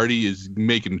Tom Hardy is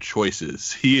making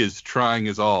choices. He is trying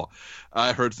his all.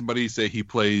 I heard somebody say he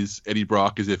plays Eddie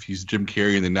Brock as if he's Jim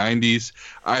Carrey in the 90s.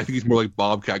 I think he's more like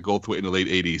Bobcat Goldthwait in the late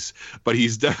 80s. But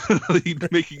he's definitely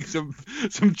making some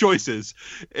choices,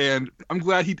 and I'm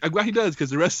glad he does, because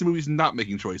the rest of the movie is not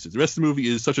making choices. The rest of the movie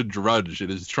is such a drudge.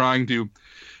 It is trying to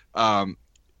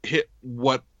hit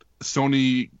what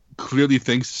Sony clearly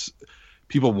thinks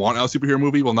people want out of a superhero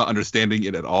movie while not understanding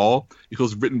it at all. It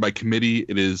feels written by committee.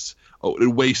 It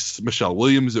wastes Michelle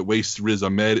Williams. It wastes Riz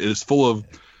Ahmed. It is full of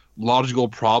logical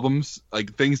problems,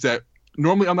 like things that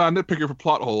normally I'm not a nitpicker for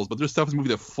plot holes, but there's stuff in the movie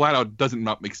that flat out doesn't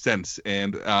not make sense.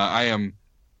 And I am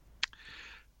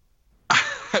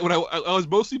when I was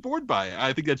mostly bored by it.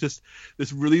 I think that's just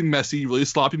this really messy, really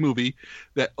sloppy movie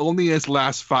that only in its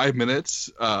last 5 minutes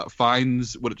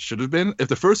finds what it should have been. If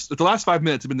the last 5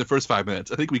 minutes had been the first 5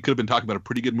 minutes, I think we could have been talking about a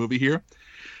pretty good movie here.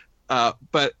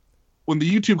 But when the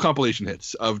YouTube compilation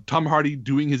hits of Tom Hardy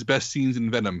doing his best scenes in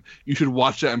Venom, you should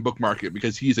watch that and bookmark it,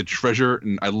 because he's a treasure,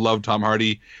 and I love Tom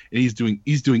Hardy, and he's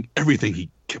doing everything he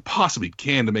possibly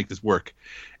can to make this work.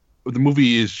 The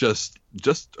movie is just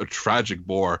a tragic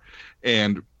bore,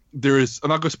 and I'm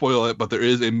not going to spoil it, but there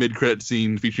is a mid-credit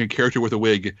scene featuring a character with a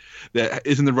wig that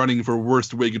is in the running for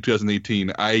worst wig of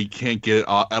 2018. I can't get it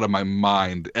out of my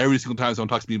mind. Every single time someone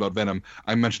talks to me about Venom,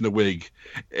 I mention the wig.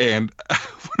 And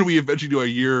when we eventually do our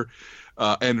year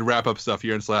and wrap-up stuff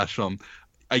here in Slash Film,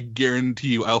 I guarantee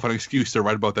you I'll find an excuse to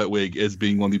write about that wig as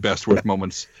being one of the best worst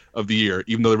moments of the year,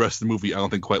 even though the rest of the movie I don't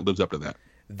think quite lives up to that.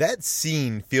 That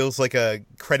scene feels like a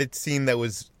credit scene that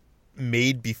was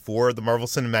made before the Marvel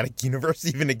Cinematic Universe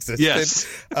even existed. Yes.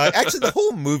 Actually, the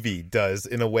whole movie does,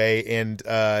 in a way. And,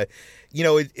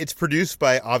 it's produced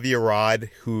by Avi Arad,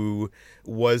 who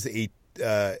was a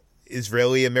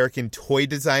Israeli-American toy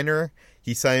designer.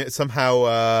 He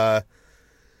somehow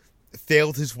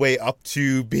failed his way up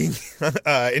to being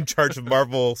in charge of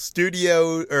Marvel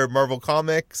Studio or Marvel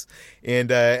Comics. And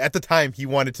at the time, he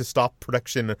wanted to stop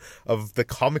production of the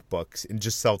comic books and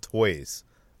just sell toys.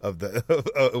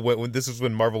 When this was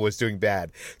when Marvel was doing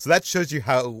bad. So that shows you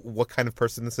what kind of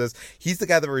person this is. He's the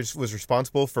guy that was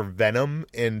responsible for Venom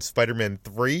in Spider-Man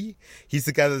 3. He's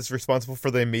the guy that's responsible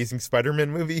for the Amazing Spider-Man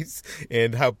movies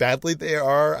and how badly they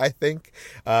are, I think.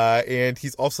 And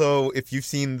he's also, if you've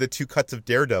seen the two cuts of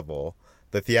Daredevil,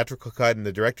 the theatrical cut and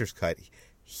the director's cut,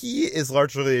 he is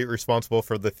largely responsible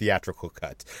for the theatrical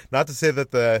cut. Not to say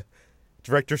that the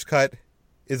director's cut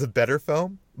is a better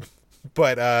film,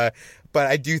 but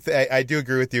I do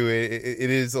agree with you. It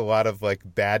is a lot of like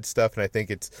bad stuff, and I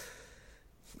think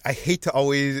I hate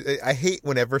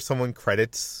whenever someone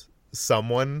credits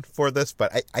someone for this,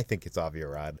 but I think it's Avi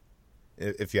Arad,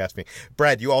 if you ask me.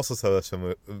 Brad, you also saw this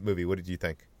movie. What did you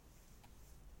think?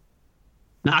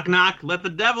 Knock knock, let the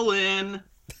devil in.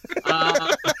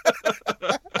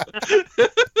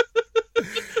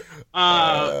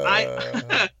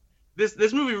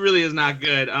 This movie really is not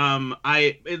good.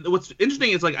 What's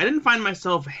interesting is, like, I didn't find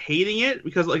myself hating it,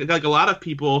 because like a lot of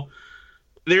people,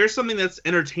 there's something that's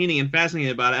entertaining and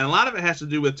fascinating about it, and a lot of it has to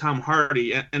do with Tom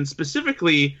Hardy, and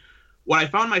specifically what I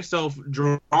found myself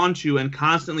drawn to and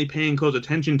constantly paying close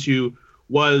attention to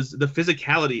was the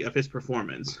physicality of his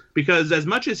performance. Because as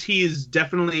much as he's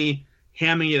definitely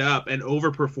hamming it up and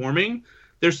overperforming,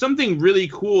 there's something really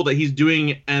cool that he's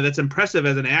doing and that's impressive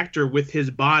as an actor with his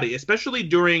body, especially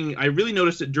I really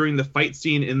noticed it during the fight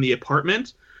scene in the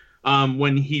apartment,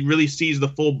 when he really sees the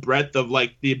full breadth of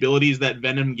like the abilities that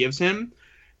Venom gives him.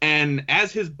 And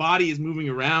as his body is moving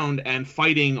around and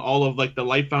fighting all of like the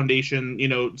Life Foundation,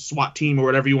 SWAT team or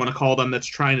whatever you want to call them, that's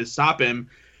trying to stop him,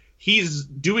 he's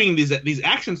doing these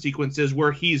action sequences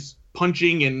where he's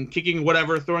punching and kicking,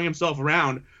 whatever, throwing himself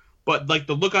around. But like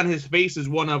the look on his face is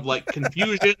one of like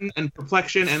confusion and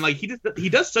perplexion, and like he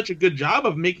does such a good job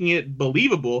of making it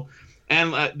believable.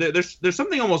 And there's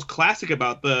something almost classic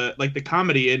about the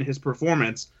comedy in his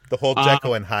performance. The whole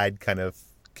Jekyll and Hyde kind of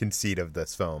conceit of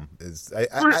this film is, I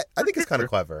think it's kind of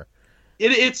clever.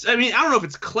 It's I don't know if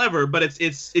it's clever, but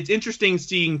it's interesting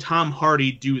seeing Tom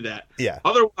Hardy do that. Yeah.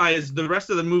 Otherwise, the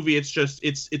rest of the movie,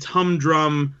 it's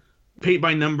humdrum, paint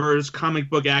by numbers,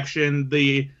 comic book action.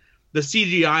 The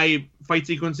CGI fight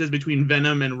sequences between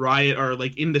Venom and Riot are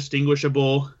like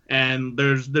indistinguishable, and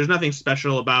there's nothing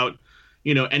special about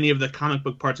any of the comic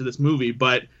book parts of this movie.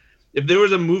 But if there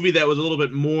was a movie that was a little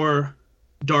bit more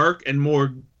dark and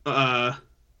more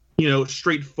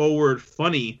straightforward,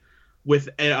 funny, with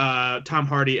Tom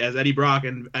Hardy as Eddie Brock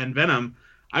and Venom,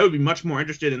 I would be much more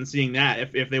interested in seeing that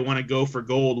if they want to go for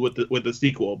gold with the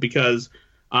sequel, because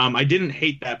I didn't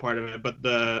hate that part of it, but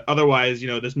otherwise,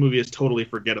 this movie is totally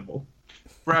forgettable.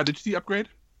 Brad, did you see Upgrade?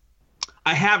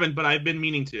 I haven't, but I've been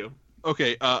meaning to.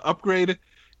 Okay, Upgrade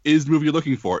is the movie you're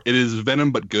looking for. It is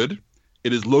Venom, but good.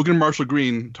 It is Logan Marshall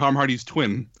Green, Tom Hardy's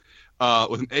twin,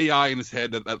 with an AI in his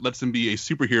head that lets him be a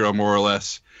superhero, more or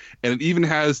less. And it even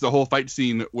has the whole fight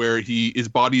scene where his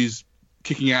body's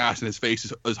kicking ass and his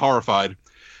face is horrified,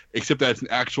 except that it's an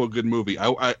actual good movie.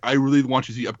 I really want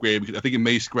you to see Upgrade because I think it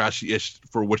may scratch the itch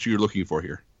for what you're looking for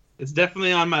here. It's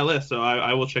definitely on my list, so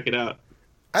I will check it out.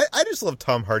 I just love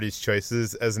Tom Hardy's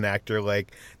choices as an actor.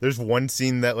 Like, there's one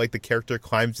scene that, like, the character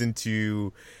climbs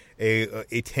into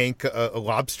a tank, a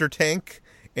lobster tank,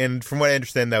 and from what I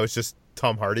understand, that was just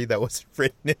Tom Hardy. That wasn't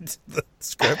written into the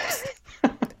script.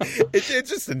 It's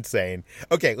just insane.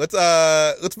 Okay, let's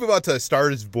move on to Star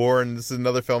is Born. This is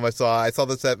another film I saw. I saw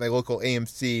this at my local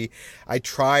AMC. I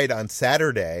tried on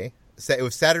Saturday. It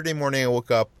was Saturday morning. I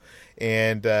woke up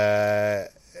and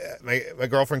my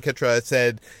girlfriend Kitra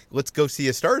said, "Let's go see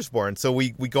A Star is Born." So we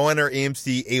go on our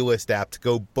AMC A-List app to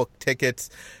go book tickets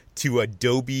to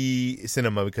Adobe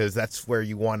Cinema because that's where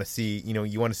you want to see.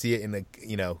 You want to see it in a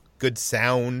good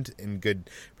sound and good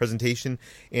presentation.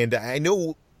 And I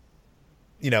know.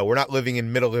 We're not living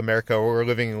in middle America. We're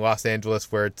living in Los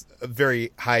Angeles, where it's a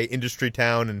very high industry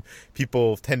town, and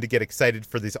people tend to get excited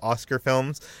for these Oscar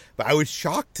films. But I was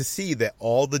shocked to see that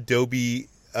all the Dolby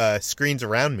screens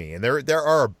around me, and there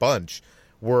are a bunch,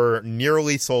 were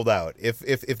nearly sold out.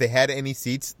 If they had any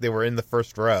seats, they were in the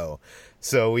first row.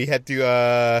 So we had to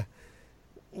go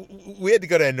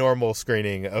to a normal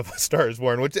screening of A Star is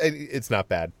Born, which it's not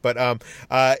bad. But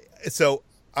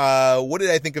what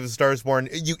did I think of A Star is Born?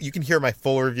 You can hear my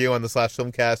full review on the Slash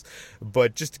Filmcast,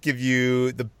 but just to give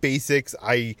you the basics,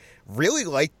 I really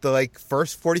liked the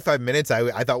first 45 minutes.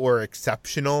 I thought were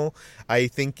exceptional. I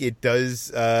think it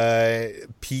does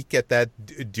peak at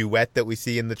that duet that we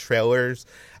see in the trailers.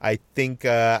 I think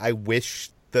I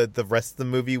wish the rest of the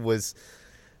movie was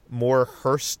more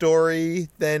her story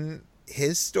than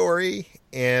his story,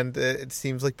 and it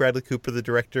seems like Bradley Cooper, the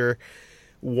director,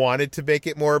 wanted to make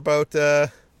it more about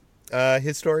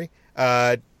his story.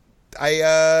 I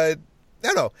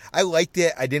don't know. I liked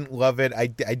it. I didn't love it. I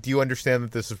do understand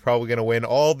that this is probably going to win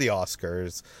all the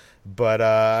Oscars, but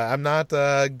I'm not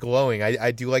glowing.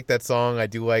 I do like that song. I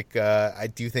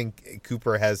do think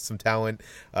Cooper has some talent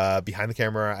behind the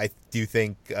camera. I do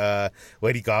think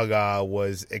Lady Gaga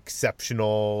was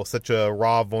exceptional. Such a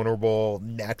raw, vulnerable,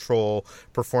 natural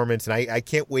performance, and I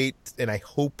can't wait, and I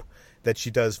hope that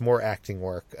she does more acting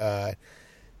work.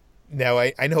 Now,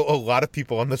 I know a lot of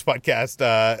people on this podcast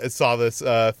saw this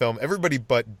film. Everybody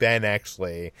but Ben,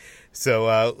 actually.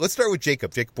 So let's start with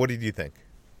Jacob. Jacob, what did you think?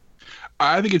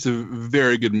 I think it's a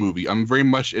very good movie. I'm very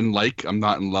much I'm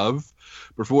not in love.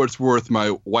 But for what it's worth,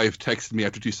 my wife texted me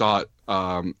after she saw it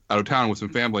out of town with some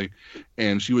family,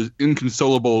 and she was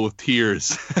inconsolable with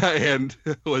tears and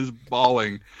was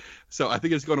bawling. So I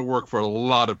think it's going to work for a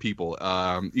lot of people,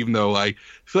 even though I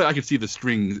feel like I could see the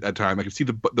strings at times. I could see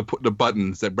the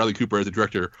buttons that Bradley Cooper, as a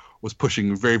director, was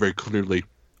pushing very, very clearly.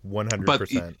 100%. But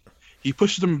he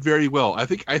pushes them very well. I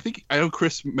think I know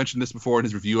Chris mentioned this before in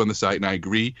his review on the site, and I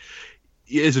agree.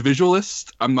 As a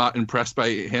visualist, I'm not impressed by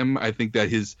him. I think that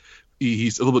he's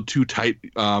a little bit too tight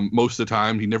most of the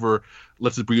time. He never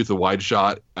lets it breathe with a wide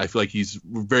shot. I feel like he's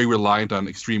very reliant on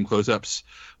extreme close-ups.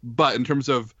 But in terms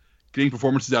of getting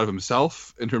performances out of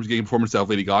himself, in terms of getting performances out of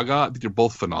Lady Gaga, I think they're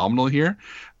both phenomenal here.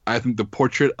 I think the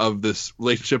portrait of this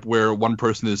relationship where one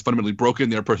person is fundamentally broken,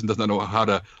 the other person does not know how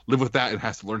to live with that and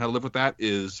has to learn how to live with that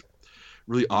is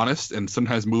really honest and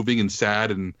sometimes moving and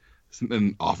sad and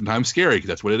oftentimes scary, because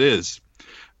that's what it is.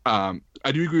 I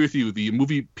do agree with you. The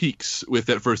movie peaks with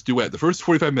that first duet. The first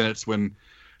 45 minutes when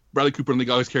Bradley Cooper and Lady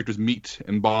Gaga's characters meet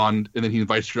and bond, and then he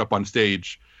invites her up on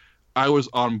stage, I was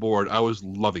on board. I was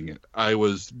loving it. I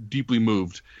was deeply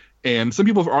moved. And some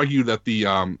people have argued that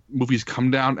the movies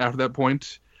come down after that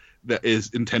point. That is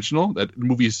intentional, that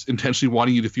movies intentionally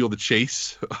wanting you to feel the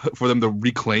chase for them to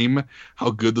reclaim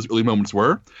how good those early moments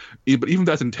were. But even if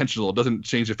that's intentional, it doesn't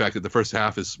change the fact that the first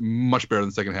half is much better than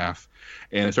the second half.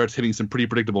 And it starts hitting some pretty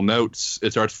predictable notes.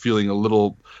 It starts feeling a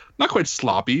little, not quite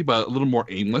sloppy, but a little more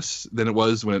aimless than it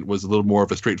was when it was a little more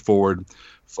of a straightforward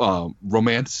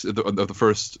romance of the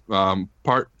first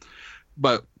part.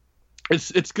 But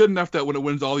it's good enough that when it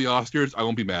wins all the Oscars, I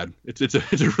won't be mad. It's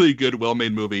a really good,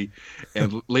 well-made movie,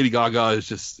 and Lady Gaga is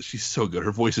she's so good.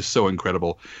 Her voice is so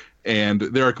incredible, and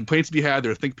there are complaints to be had.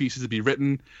 There are think pieces to be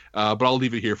written, but I'll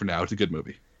leave it here for now. It's a good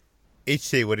movie.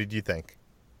 HC, what did you think?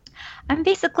 I'm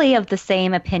basically of the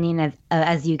same opinion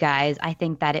as you guys. I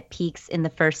think that it peaks in the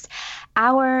first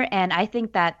hour, and I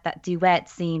think that that duet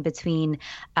scene between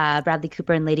Bradley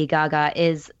Cooper and Lady Gaga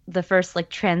is the first like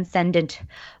transcendent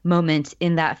moment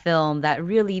in that film that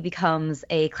really becomes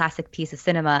a classic piece of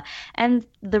cinema. And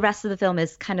the rest of the film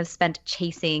is kind of spent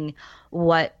chasing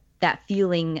what that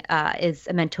feeling is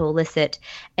meant to elicit,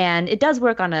 and it does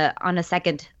work on a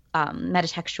second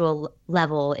metatextual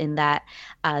level in that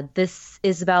this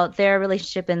is about their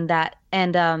relationship and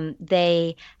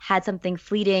they had something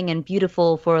fleeting and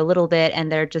beautiful for a little bit,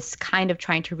 and they're just kind of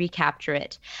trying to recapture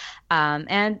it.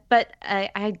 But I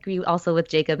agree also with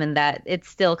Jacob in that it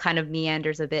still kind of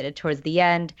meanders a bit towards the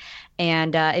end,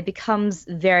 and it becomes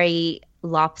very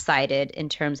lopsided in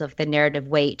terms of the narrative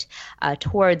weight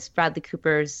towards Bradley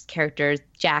Cooper's character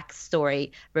Jack's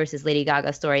story versus Lady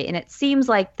Gaga's story. And it seems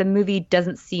like the movie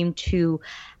doesn't seem to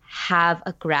have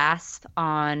a grasp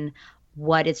on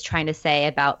what it's trying to say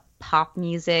about pop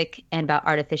music and about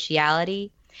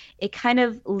artificiality. It kind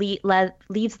of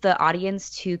leaves the audience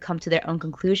to come to their own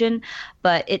conclusion,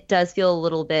 but it does feel a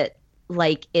little bit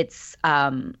like it's,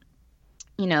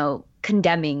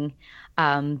 condemning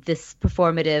this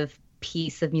performative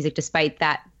piece of music, despite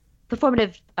that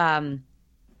performative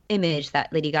image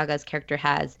that Lady Gaga's character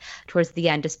has towards the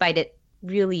end, despite it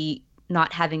really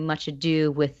not having much to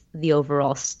do with the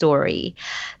overall story.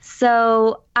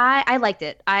 So I liked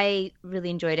it. I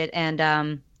really enjoyed it, and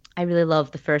I really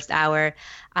love the first hour.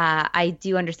 I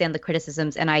do understand the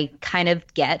criticisms, and I kind of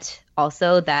get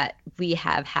also that we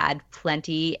have had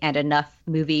plenty and enough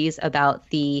movies about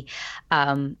the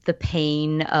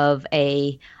pain of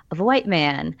a white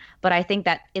man, but I think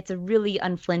that it's a really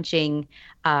unflinching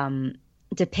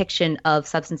depiction of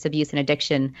substance abuse and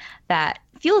addiction that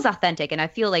feels authentic, and I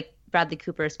feel like Bradley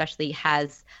Cooper especially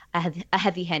has a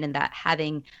heavy hand in that,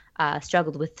 having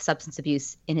struggled with substance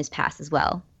abuse in his past as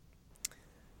well.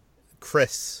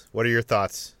 Chris, what are your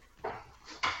thoughts?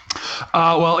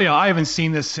 Well, I haven't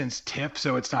seen this since TIFF,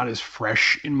 so it's not as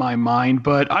fresh in my mind,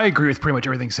 but I agree with pretty much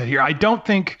everything said here. I don't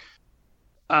think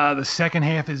the second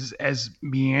half is as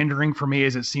meandering for me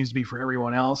as it seems to be for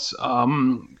everyone else. But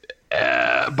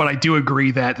I do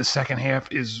agree that the second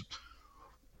half is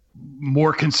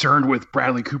more concerned with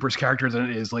Bradley Cooper's character than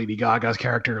it is Lady Gaga's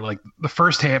character. Like, the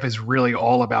first half is really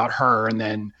all about her, and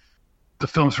then the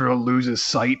film sort of loses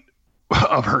sight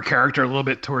of her character a little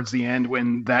bit towards the end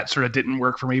when that sort of didn't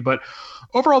work for me. But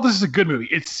overall, this is a good movie.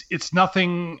 It's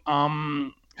nothing,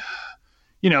 I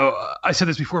said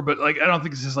this before, but like, I don't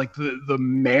think this is like the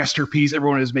masterpiece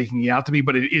everyone is making it out to be,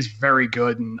 but it is very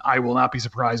good. And I will not be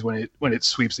surprised when it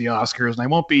sweeps the Oscars, and I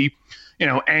won't be,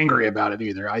 angry about it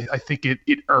either. I think it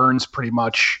earns pretty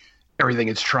much everything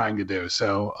it's trying to do.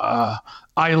 So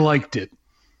I liked it.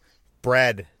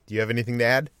 Brad, do you have anything to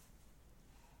add?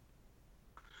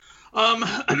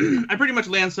 I pretty much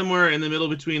land somewhere in the middle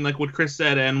between like what Chris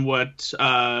said and what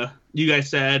you guys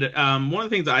said. One of the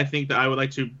things that I think that I would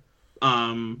like to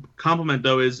compliment,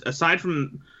 though, is aside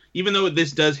from, even though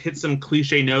this does hit some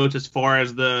cliche notes as far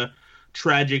as the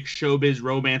tragic showbiz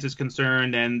romance is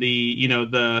concerned, and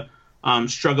the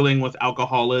struggling with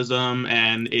alcoholism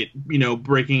and it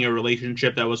breaking a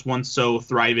relationship that was once so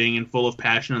thriving and full of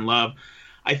passion and love,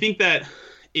 I think that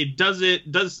it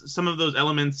does some of those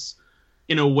elements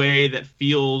in a way that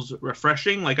feels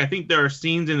refreshing. Like, I think there are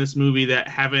scenes in this movie that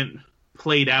haven't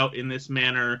played out in this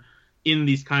manner in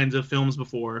these kinds of films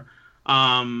before.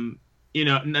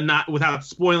 Not without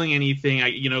spoiling anything.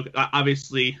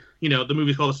 Obviously, the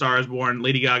movie's called A Star Is Born.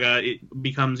 Lady Gaga, it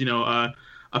becomes,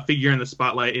 a figure in the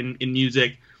spotlight in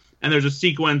music. And there's a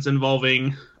sequence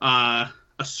involving a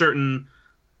certain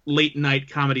late night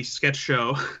comedy sketch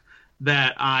show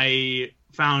that I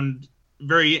found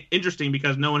very interesting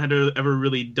because no one had ever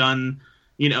really done,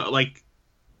 like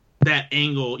that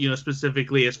angle,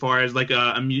 specifically as far as like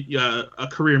a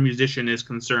career musician is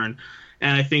concerned.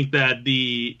 And I think that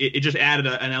it just added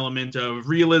an element of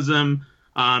realism,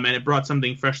 and it brought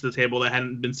something fresh to the table that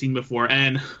hadn't been seen before.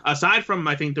 And aside from,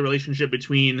 I think, the relationship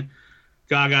between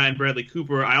Gaga and Bradley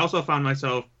Cooper, I also found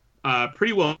myself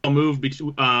pretty well moved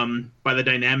by the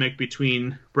dynamic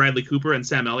between Bradley Cooper and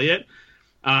Sam Elliott.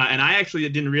 And I actually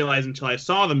didn't realize until I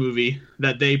saw the movie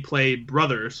that they play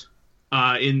brothers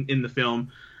in the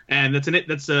film, and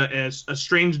that's a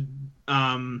strange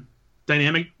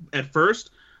dynamic at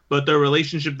first, but the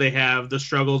relationship they have, the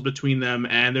struggles between them,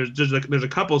 and there's a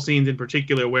couple scenes in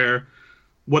particular where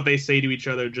what they say to each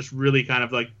other just really kind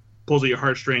of like pulls at your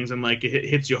heartstrings and like it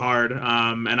hits you hard. And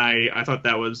I thought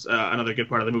that was another good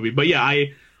part of the movie. But yeah,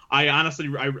 I honestly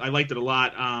I liked it a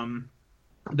lot.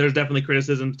 there's definitely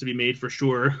criticisms to be made for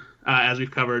sure, as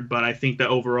we've covered. But I think that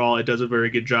overall it does a very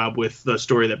good job with the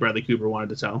story that Bradley Cooper wanted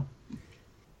to tell.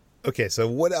 Okay, so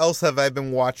what else have I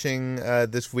been watching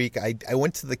this week? I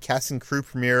went to the cast and crew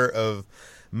premiere of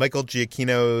Michael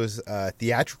Giacchino's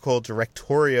theatrical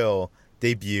directorial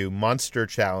debut, Monster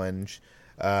Challenge.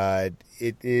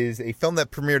 It is a film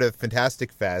that premiered at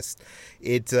Fantastic Fest.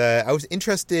 I was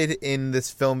interested in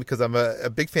this film because I'm a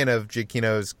big fan of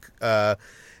Giacchino's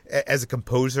as a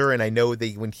composer, and I know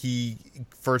that when he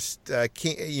first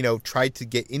tried to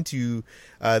get into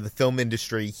the film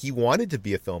industry, he wanted to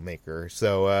be a filmmaker.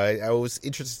 So I was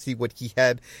interested to see what he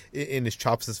had in his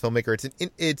chops as a filmmaker.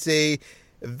 It's a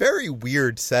very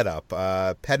weird setup.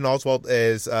 Patton Oswalt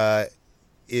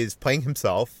is playing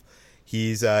himself.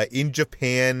 He's in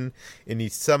Japan, and he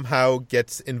somehow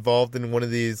gets involved in one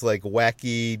of these like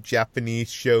wacky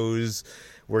Japanese shows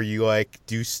where you like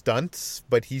do stunts,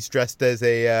 but he's dressed as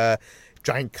a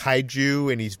giant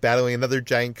kaiju, and he's battling another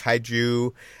giant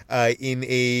kaiju in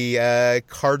a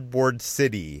cardboard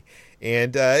city.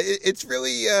 And it's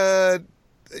really, I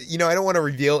don't want to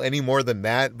reveal any more than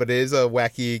that, but it is a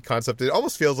wacky concept. It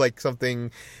almost feels like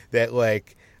something that,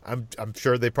 like, I'm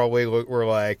sure they probably were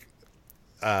like,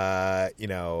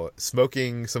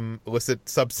 smoking some illicit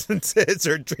substances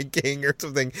or drinking or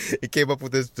something. It came up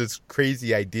with this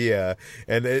crazy idea,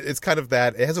 and it's kind of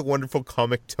that. It has a wonderful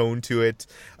comic tone to it.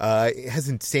 It has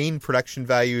insane production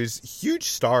values, huge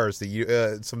stars.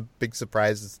 Some big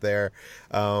surprises there.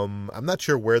 I'm not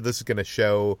sure where this is going to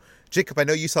show. Jacob, I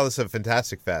know you saw this at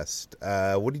Fantastic Fest.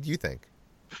 What did you think?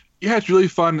 Yeah, it's really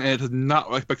fun, and it's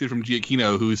not expected from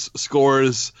Giacchino, whose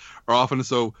scores are often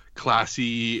so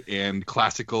classy and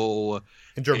classical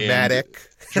and dramatic.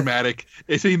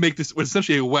 So you make this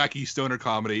essentially a wacky stoner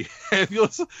comedy. And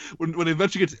when it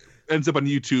eventually ends up on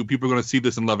YouTube, people are going to see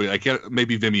this and love it.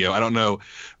 Maybe Vimeo, I don't know,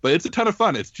 but it's a ton of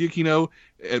fun. It's Giacchino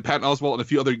and Patton Oswalt and a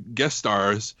few other guest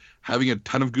stars having a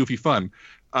ton of goofy fun.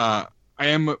 I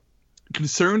am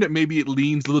concerned that maybe it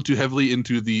leans a little too heavily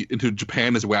into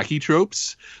Japan as wacky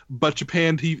tropes, but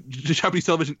Japanese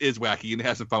television is wacky and it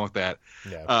has some fun with that.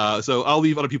 Yeah. So I'll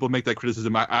leave other people make that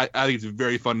criticism. I think it's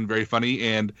very fun and very funny,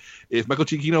 and if Michael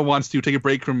Giacchino wants to take a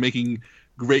break from making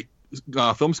great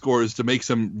film scores to make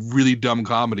some really dumb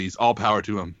comedies, all power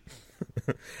to him.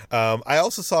 I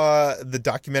also saw the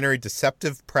documentary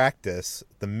Deceptive Practice,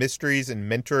 The Mysteries and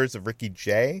Mentors of Ricky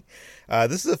Jay.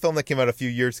 This is a film that came out a few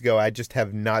years ago. I just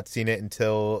have not seen it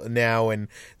until now, and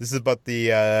this is about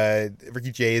the Ricky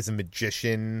Jay is a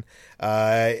magician,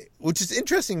 which is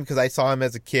interesting because I saw him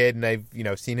as a kid, and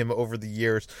I've seen him over the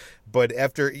years. But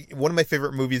after one of my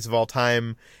favorite movies of all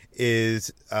time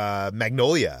is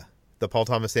Magnolia, the Paul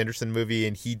Thomas Anderson movie,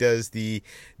 and he does the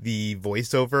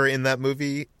voiceover in that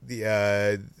movie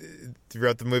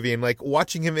throughout the movie. And like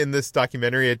watching him in this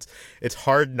documentary, it's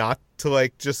hard not to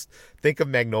like just think of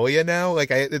Magnolia now.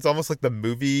 Like it's almost like the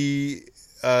movie.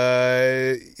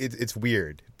 It's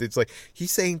weird. It's like he's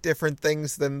saying different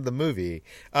things than the movie.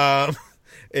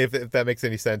 If that makes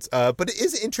any sense. But it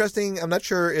is interesting. I'm not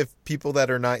sure if people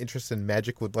that are not interested in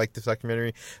magic would like this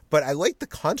documentary, but I like the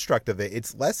construct of it.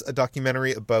 It's less a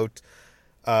documentary about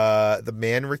the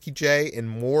man Ricky Jay and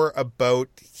more about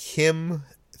him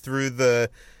through the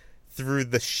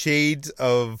shades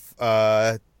of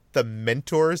the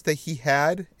mentors that he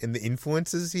had and the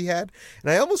influences he had.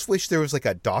 And I almost wish there was like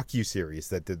a docuseries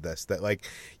that did this, that like,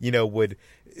 would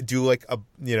do like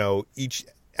each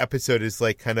episode is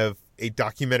like kind of a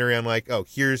documentary on like, oh,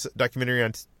 here's a documentary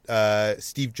on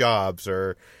Steve Jobs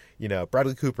or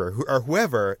Bradley Cooper or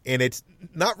whoever, and it's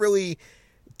not really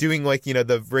doing like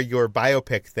the regular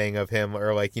biopic thing of him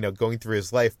or like going through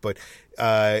his life, but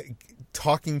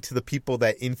talking to the people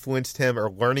that influenced him or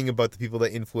learning about the people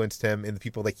that influenced him and the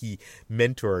people that he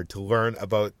mentored to learn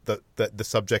about the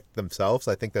subject themselves.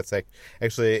 I think that's like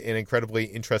actually an incredibly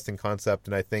interesting concept,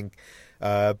 and I think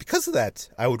because of that,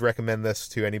 I would recommend this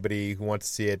to anybody who wants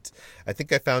to see it. I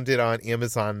think I found it on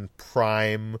Amazon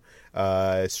Prime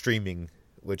streaming,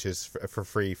 which is for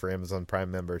free for Amazon Prime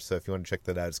members. So if you want to check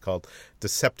that out, it's called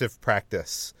Deceptive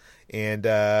Practice. And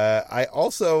I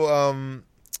also,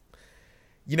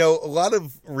 a lot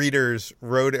of readers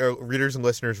and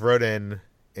listeners wrote in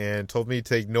and told me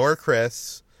to ignore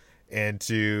Chris and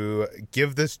to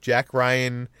give this Jack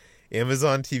Ryan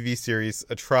Amazon TV series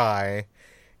a try.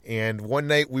 And one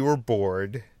night we were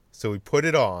bored, so we put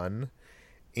it on.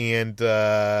 And,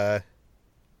 guys,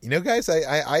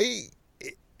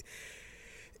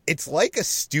 it's like a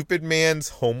stupid man's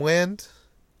Homeland.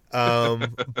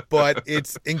 But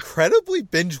it's incredibly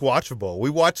binge watchable. We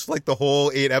watched like the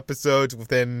whole 8 episodes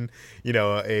within,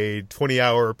 a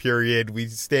 20-hour period. We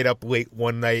stayed up late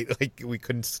one night, like we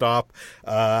couldn't stop.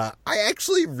 I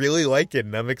actually really like it,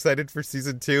 and I'm excited for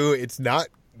season 2. It's not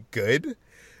good,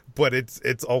 but it's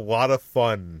a lot of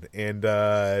fun. And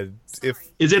the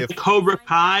Cobra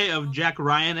Kai of Jack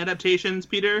Ryan adaptations,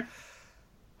 Peter?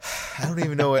 I don't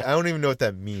even know what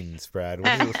that means, Brad.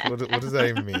 What does that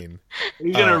even mean? Are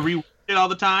you gonna rewatch it all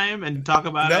the time and talk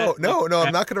about it? No.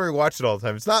 I'm not gonna rewatch it all the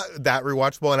time. It's not that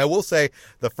rewatchable, and I will say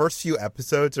the first few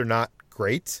episodes are not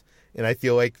great, and I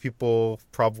feel like people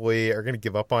probably are gonna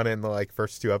give up on it in the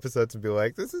first 2 episodes and be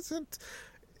like, "This isn't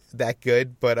that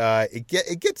good." But it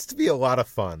gets to be a lot of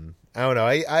fun. I don't know.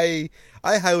 I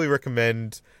highly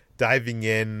recommend diving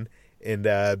in and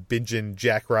binging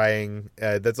Jack Ryan.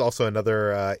 That's also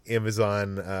another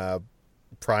Amazon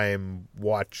Prime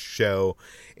watch show.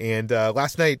 And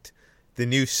last night, the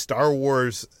new Star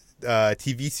Wars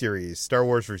TV series, Star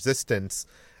Wars Resistance,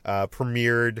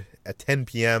 premiered at 10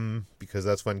 p.m. because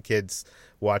that's when kids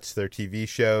watch their TV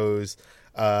shows.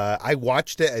 I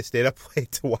watched it. I stayed up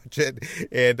late to watch it.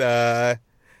 And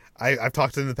I've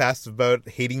talked in the past about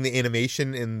hating the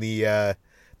animation in the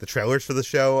trailers for the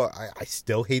show. I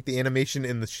still hate the animation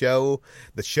in the show.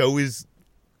 The show is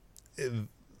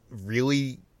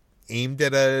really aimed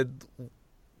at a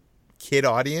kid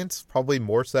audience, probably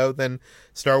more so than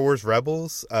Star Wars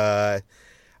Rebels. I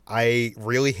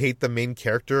really hate the main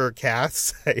character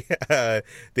cast. The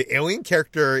alien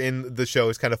character in the show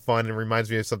is kind of fun and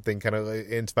reminds me of something kind of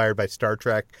inspired by Star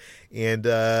Trek. And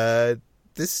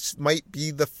this might be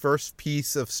the first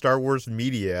piece of Star Wars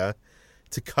media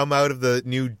to come out of the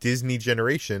new Disney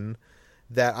generation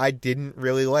that I didn't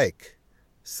really like.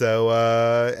 So,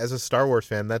 as a Star Wars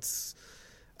fan, that's,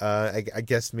 I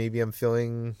guess maybe I'm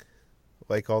feeling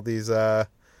like all these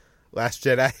Last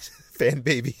Jedi fan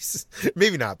babies.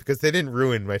 Maybe not, because they didn't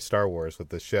ruin my Star Wars with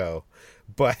the show.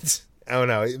 But, I don't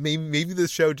know, maybe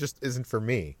this show just isn't for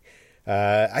me.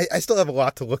 I still have a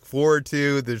lot to look forward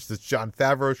to. There's this Jon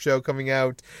Favreau show coming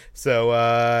out. So,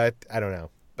 I don't know.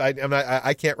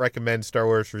 I can't recommend Star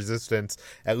Wars Resistance,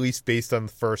 at least based on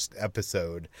the first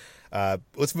episode.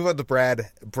 Let's move on to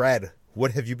Brad. Brad,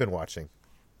 what have you been watching?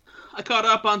 I caught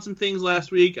up on some things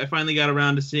last week. I finally got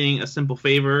around to seeing A Simple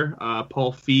Favor,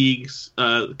 Paul Feig's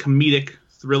comedic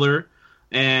thriller,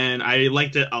 and I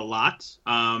liked it a lot.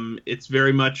 It's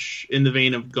very much in the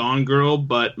vein of Gone Girl,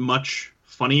 but much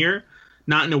funnier.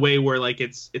 Not in a way where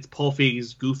it's Paul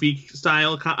Feig's goofy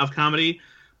style of comedy,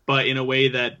 but in a way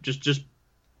that just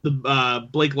the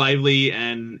Blake Lively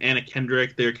and Anna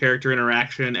Kendrick, their character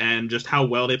interaction and just how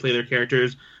well they play their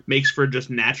characters makes for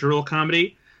just natural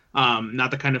comedy.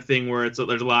 Not the kind of thing where there's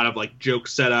a lot of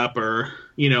jokes set up or,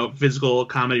 physical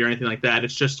comedy or anything like that.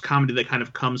 It's just comedy that kind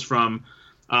of comes from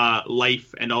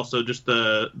life and also just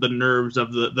the nerves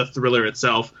of the thriller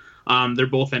itself. They're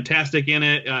both fantastic in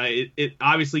it. It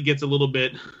obviously gets a little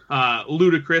bit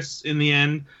ludicrous in the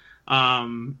end.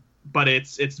 But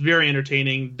it's very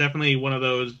entertaining. Definitely one of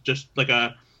those just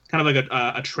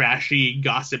a trashy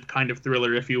gossip kind of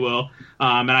thriller, if you will.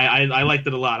 And I liked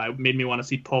it a lot. It made me want to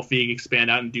see Paul Feig expand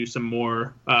out and do some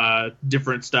more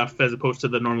different stuff as opposed to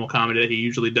the normal comedy that he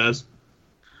usually does.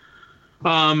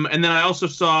 And then I also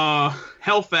saw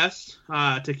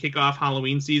Hellfest to kick off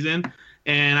Halloween season,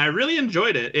 and I really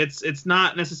enjoyed it. It's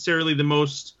not necessarily the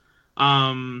most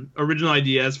original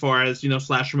idea as far as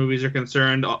slasher movies are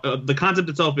concerned. The concept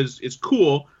itself is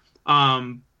cool,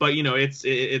 but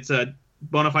it's a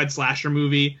bona fide slasher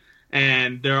movie,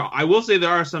 and I will say there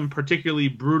are some particularly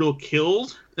brutal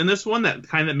kills in this one that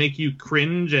kind of make you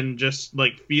cringe and just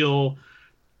feel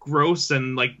gross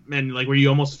and where you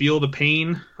almost feel the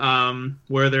pain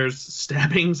where there's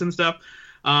stabbings and stuff,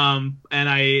 and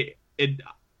it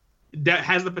that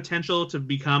has the potential to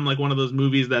become one of those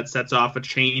movies that sets off a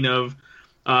chain of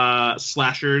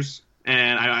slashers,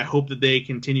 and I hope that they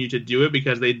continue to do it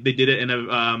because they did it in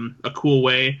a cool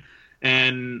way.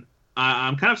 And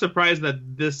I'm kind of surprised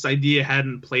that this idea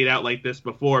hadn't played out like this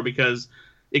before, because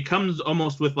it comes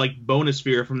almost with bonus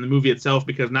fear from the movie itself,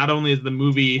 because not only is the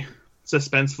movie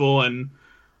suspenseful and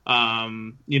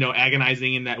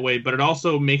agonizing in that way, but it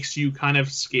also makes you kind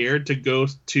of scared to go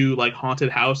to haunted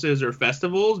houses or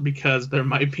festivals because there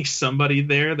might be somebody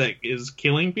there that is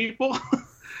killing people.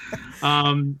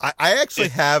 I actually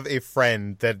have a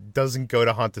friend that doesn't go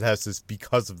to haunted houses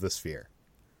because of this fear.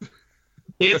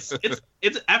 It's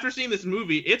after seeing this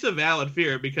movie, it's a valid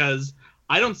fear, because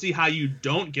I don't see how you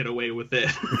don't get away with it.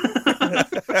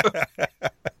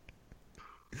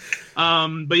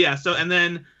 But yeah, so, and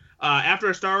then after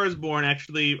A Star Is Born,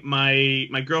 actually, my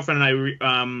girlfriend and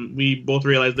I, we both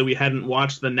realized that we hadn't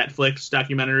watched the Netflix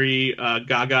documentary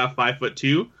Gaga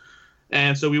 5'2",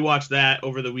 and so we watched that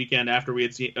over the weekend after we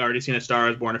had already seen A Star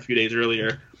Is Born a few days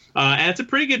earlier. And it's a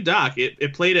pretty good doc.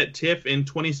 It played at TIFF in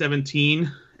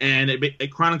 2017, and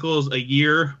it chronicles a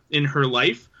year in her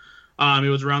life. It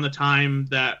was around the time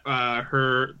that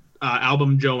her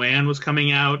album Joanne was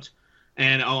coming out,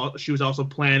 and she was also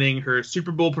planning her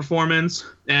Super Bowl performance.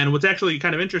 And what's actually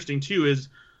kind of interesting, too, is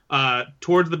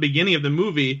towards the beginning of the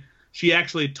movie, she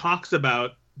actually talks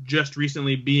about just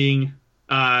recently being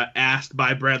asked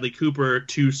by Bradley Cooper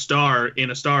to star in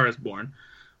A Star Is Born.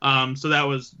 So that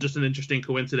was just an interesting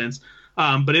coincidence.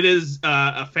 But it is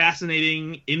a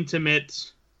fascinating,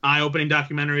 intimate, eye-opening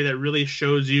documentary that really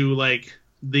shows you like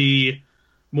the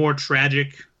more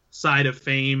tragic side of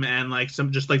fame and like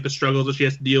the struggles that she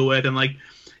has to deal with. And like,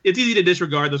 it's easy to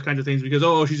disregard those kinds of things because,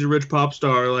 oh, she's a rich pop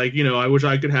star. Like, you know, I wish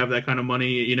I could have that kind of money,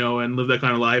 you know, and live that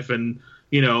kind of life. And,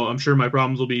 you know, I'm sure my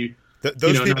problems will be.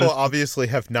 Those people obviously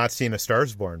have not seen A Star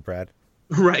Is Born, Brad.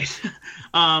 Right.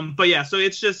 But yeah, so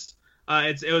it's just,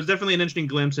 it was definitely an interesting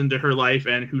glimpse into her life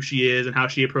and who she is and how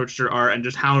she approached her art and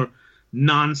just how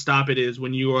nonstop it is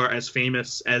when you are as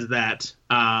famous as that.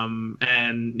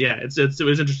 And yeah, it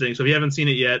was interesting. So if you haven't seen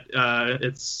it yet,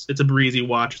 it's a breezy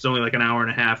watch. It's only like an hour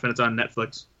and a half, and it's on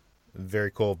Netflix.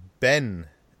 Very cool. Ben,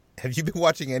 have you been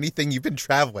watching anything? You've been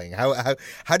traveling. How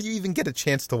do you even get a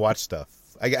chance to watch stuff?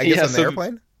 I guess on the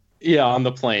airplane? Yeah, on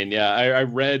the plane. Yeah, I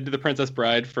read The Princess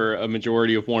Bride for a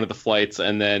majority of one of the flights,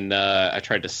 and then I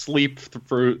tried to sleep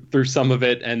through some of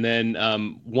it. And then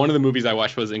one of the movies I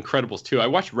watched was Incredibles 2. I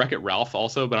watched Wreck-It Ralph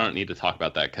also, but I don't need to talk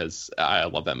about that because I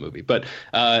love that movie. But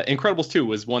Incredibles 2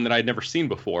 was one that I'd never seen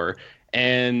before,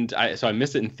 and so I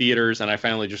missed it in theaters, and I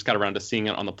finally just got around to seeing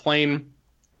it on the plane.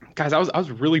 Guys, I was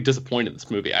really disappointed in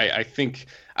this movie. I think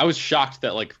I was shocked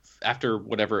that like after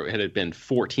whatever it had been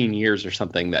 14 years or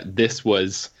something, that this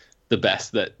was the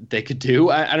best that they could do.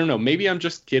 I don't know. Maybe I'm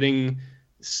just getting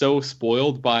so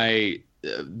spoiled by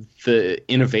the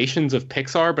innovations of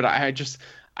Pixar, but I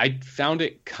found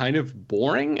it kind of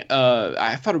boring.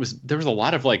 I thought there was a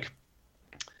lot of like,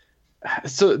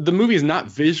 so the movie is not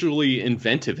visually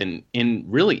inventive in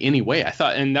really any way. I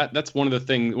thought, and that's one of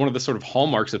the sort of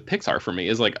hallmarks of Pixar for me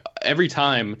is like every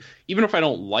time, even if I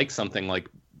don't like something like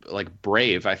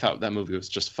Brave, I thought that movie was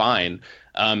just fine.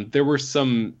 There were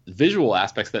some visual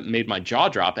aspects that made my jaw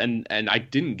drop, and I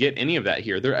didn't get any of that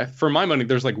here. For my money,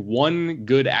 there's like one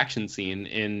good action scene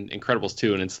in Incredibles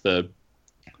 2, and it's the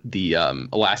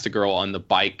Elastigirl on the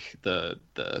bike, the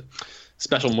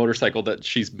special motorcycle that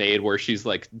she's made, where she's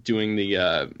like doing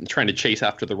the trying to chase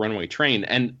after the runaway train.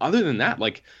 And other than that,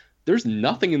 like, there's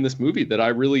nothing in this movie that I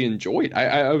really enjoyed.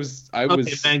 I was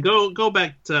okay, man, go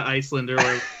back to Iceland or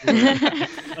like,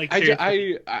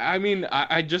 I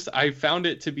found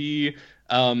it to be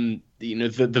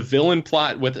the villain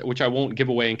plot which I won't give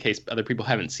away in case other people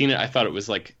haven't seen it. I thought it was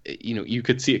like, you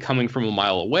could see it coming from a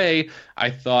mile away. I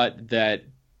thought that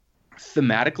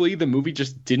thematically the movie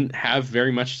just didn't have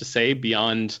very much to say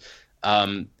beyond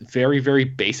very, very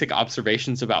basic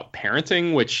observations about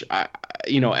parenting, which at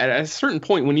a certain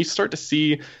point when you start to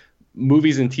see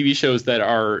movies and TV shows that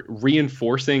are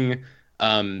reinforcing,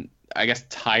 I guess,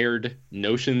 tired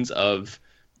notions of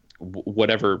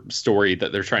whatever story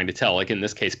that they're trying to tell, like in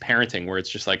this case, parenting, where it's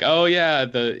just like, oh yeah,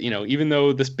 even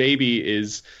though this baby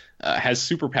has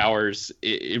superpowers,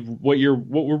 what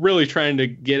we're really trying to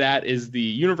get at is the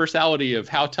universality of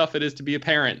how tough it is to be a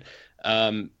parent.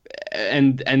 And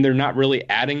they're not really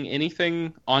adding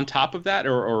anything on top of that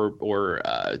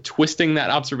or twisting that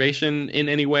observation in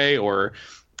any way or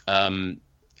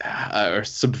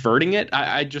subverting it.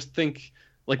 I just think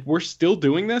like we're still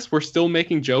doing this. We're still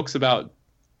making jokes about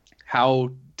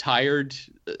how tired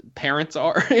parents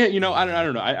are. I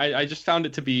don't know. I just found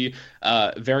it to be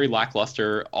very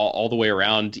lackluster all the way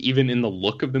around. Even in the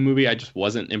look of the movie, I just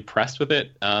wasn't impressed with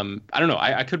it. I don't know.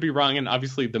 I could be wrong. And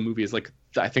obviously the movie is like,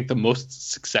 I think the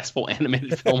most successful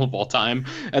animated film of all time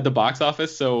at the box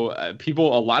office. So a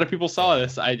lot of people saw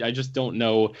this. I just don't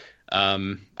know. I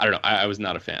don't know. I was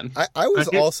not a fan. I was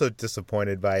also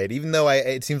disappointed by it, even though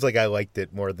it seems like I liked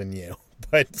it more than you.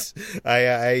 But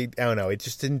I don't know. It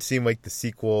just didn't seem like the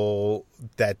sequel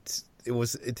that it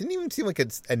was. It didn't even seem like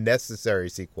it's a necessary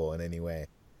sequel in any way.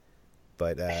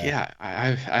 But yeah,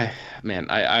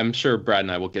 I'm sure Brad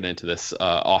and I will get into this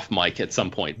off mic at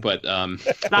some point. But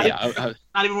not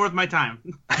even worth my time.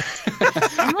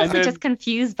 I'm mostly just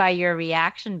confused by your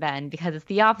reaction, Ben, because it's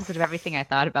the opposite of everything I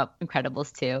thought about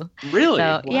Incredibles 2. Really?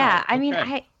 So, Wow. yeah, I mean,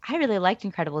 Okay. I really liked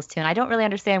Incredibles 2, and I don't really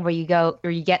understand where you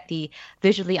get the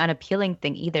visually unappealing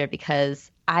thing either, because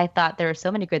I thought there were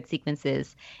so many good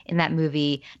sequences in that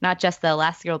movie, not just the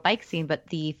Elastigirl bike scene, but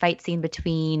the fight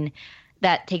scene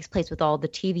that takes place with all the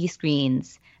TV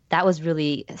screens. That was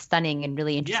really stunning and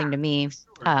really interesting to me.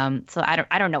 Sure. So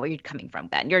I don't know where you're coming from,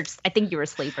 Ben. I think you were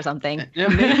asleep or something. Yeah,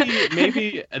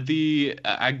 maybe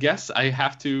I guess I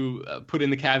have to put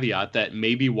in the caveat that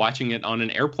maybe watching it on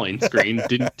an airplane screen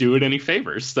didn't do it any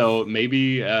favors. So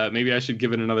maybe I should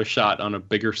give it another shot on a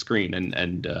bigger screen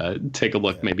and take a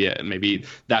look. Yeah. Maybe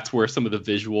that's where some of the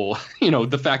visual,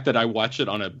 the fact that I watched it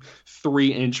on a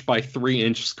 3-inch by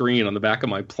 3-inch screen on the back of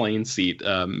my plane seat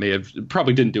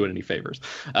probably didn't do it any favors.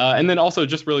 And then also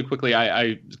just really quickly,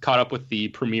 I caught up with the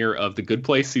premiere of The Good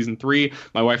Place season 3.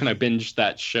 My wife and I binged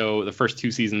that show, the first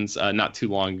 2 seasons, not too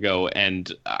long ago,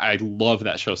 and I love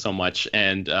that show so much.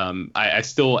 And I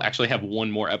still actually have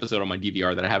one more episode on my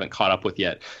DVR that I haven't caught up with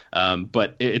yet.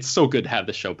 But it's so good to have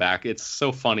the show back. It's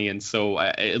so funny, and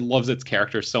it loves its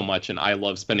characters so much, and I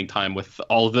love spending time with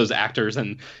all of those actors,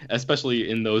 and especially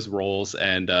in those roles.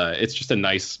 And it's just a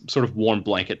nice sort of warm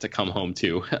blanket to come home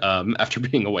to after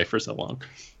being away for so long.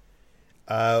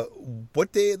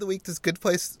 What day of the week does Good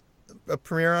Place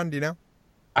premiere on? Do you know?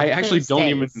 I actually don't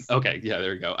even. Thursdays. Okay, yeah,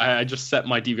 there you go. I just set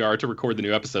my DVR to record the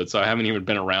new episode, so I haven't even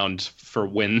been around for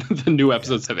when the new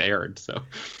episodes have aired. So,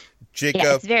 Jacob,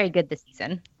 Yeah, it's very good this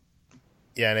season.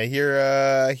 yeah, and I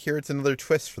hear it's another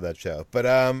twist for that show. But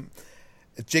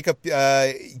Jacob,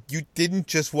 you didn't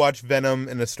just watch Venom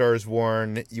and A Star Is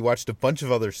Born. You watched a bunch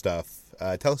of other stuff.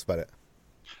 Tell us about it.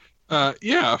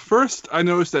 Yeah, first I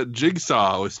noticed that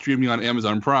Jigsaw was streaming on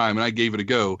Amazon Prime, and I gave it a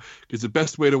go, because the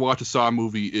best way to watch a Saw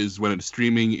movie is when it's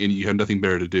streaming and you have nothing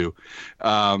better to do.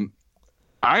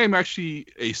 I am actually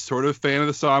a sort of fan of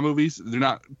the Saw movies. They're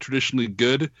not traditionally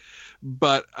good,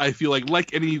 but I feel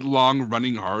like any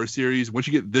long-running horror series, once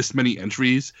you get this many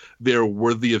entries, they're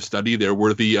worthy of study. They're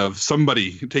worthy of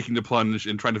somebody taking the plunge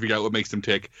and trying to figure out what makes them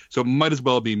tick. So it might as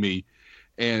well be me.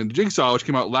 And Jigsaw, which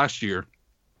came out last year,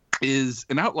 is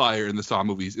an outlier in the Saw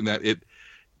movies in that it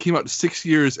came out 6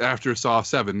 years after Saw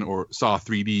 7 or Saw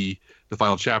 3D, the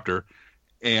final chapter,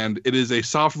 and it is a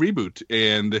soft reboot,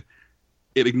 and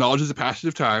it acknowledges the passage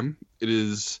of time. It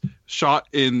is shot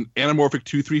in anamorphic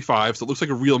 235, so it looks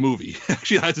like a real movie. It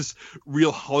actually has this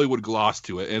real Hollywood gloss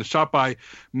to it, and it's shot by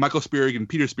Michael Spierig and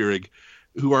Peter Spierig,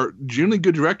 who are generally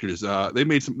good directors. They've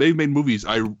made movies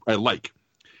I like.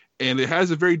 And it has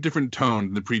a very different tone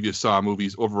than the previous Saw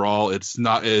movies overall. It's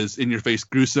not as in-your-face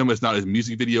gruesome. It's not as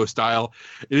music video style.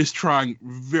 It is trying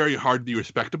very hard to be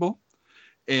respectable.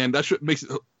 And that's what makes it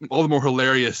all the more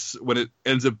hilarious when it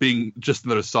ends up being just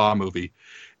another Saw movie.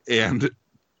 And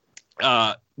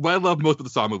what I love most of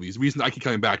the Saw movies, the reason I keep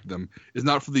coming back to them, is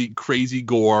not for the crazy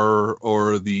gore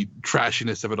or the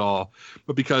trashiness of it all,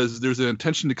 but because there's an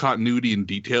attention to continuity and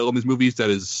detail in these movies that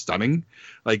is stunning.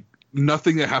 Like,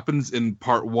 nothing that happens in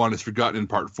part 1 is forgotten in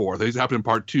part 4. Things that happen in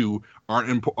part 2 aren't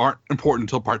important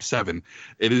until part 7.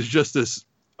 It is just this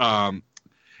in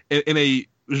a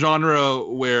genre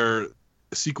where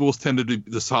sequels tend to be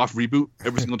the soft reboot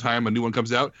every single time a new one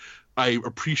comes out. I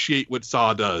appreciate what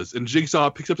Saw does, and Jigsaw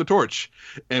picks up the torch.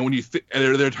 And when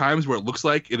there are times where it looks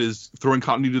like it is throwing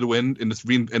continuity to the wind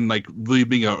and like really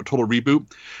being a total reboot,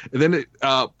 and then it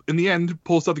in the end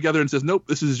pulls stuff together and says, nope,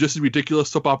 this is just as ridiculous,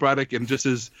 soap operatic, and just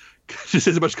as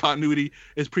much continuity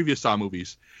as previous Saw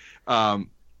movies.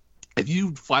 If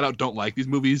you flat out don't like these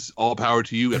movies, all power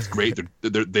to you. That's great.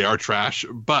 They are trash,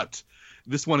 but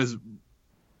this one is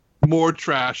more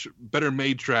trash, better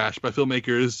made trash by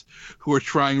filmmakers who are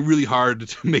trying really hard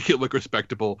to make it look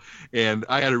respectable. And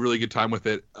I had a really good time with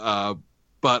it.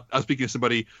 But I was speaking to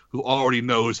somebody who already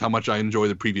knows how much I enjoy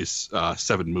the previous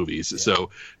 7 movies. Yeah.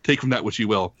 So take from that what you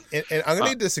will. And I'm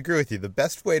going to disagree with you. The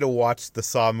best way to watch the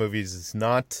Saw movies is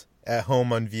not at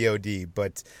home on VOD,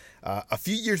 but a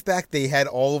few years back they had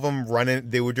all of them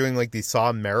running. They were doing like these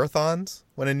Saw marathons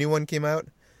when a new one came out.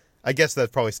 I guess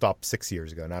that probably stopped 6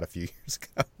 years ago, not a few years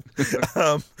ago.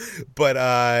 But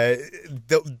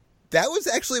that was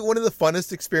actually one of the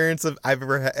funnest experiences I've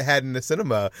ever had in the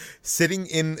cinema, sitting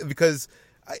in, because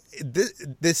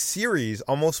this series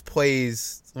almost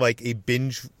plays like a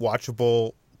binge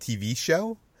watchable TV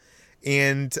show.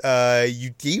 And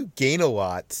you do gain a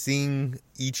lot seeing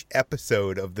each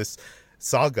episode of this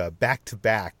saga back to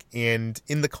back, and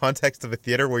in the context of a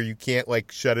theater where you can't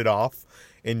like shut it off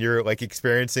and you're like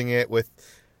experiencing it with,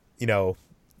 you know,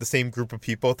 the same group of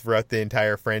people throughout the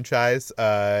entire franchise.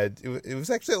 It was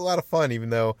actually a lot of fun, even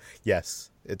though, yes,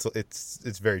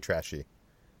 it's very trashy.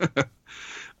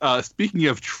 Speaking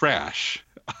of trash,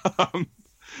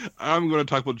 I'm going to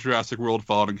talk about Jurassic World: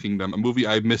 Fallen Kingdom, a movie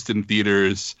I missed in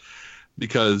theaters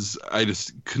because I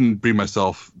just couldn't bring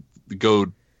myself to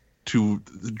go to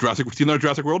see another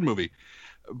Jurassic World movie.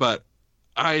 But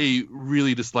I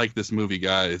really disliked this movie,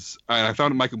 guys. And I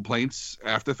found my complaints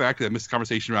after the fact that I missed the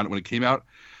conversation around it when it came out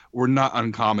were not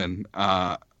uncommon.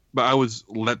 But I was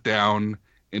let down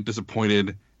and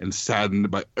disappointed and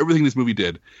saddened by everything this movie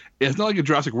did. It's not like a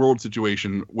Jurassic World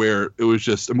situation where it was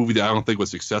just a movie that I don't think was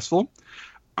successful.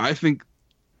 I think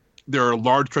there are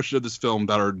large stretches of this film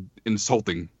that are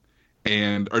insulting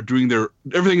and are doing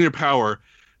everything in their power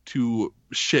to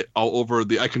shit all over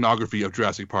the iconography of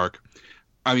Jurassic Park.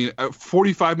 I mean, at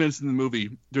 45 minutes in the movie,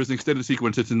 there's an extended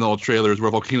sequence that's in all trailers where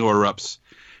a volcano erupts.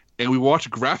 And we watch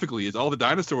graphically as all the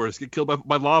dinosaurs get killed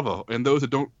by lava, and those that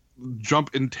don't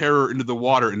jump in terror into the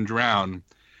water and drown.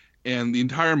 And the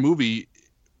entire movie,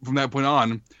 from that point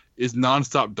on, is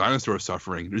nonstop dinosaur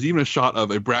suffering. There's even a shot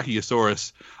of a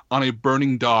Brachiosaurus on a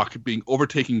burning dock being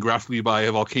overtaken graphically by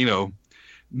a volcano,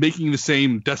 making the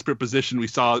same desperate position we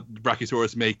saw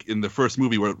Brachiosaurus make in the first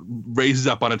movie, where it raises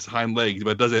up on its hind legs,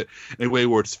 but it does it in a way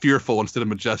where it's fearful instead of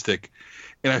majestic.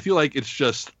 And I feel like it's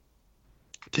just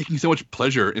taking so much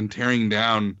pleasure in tearing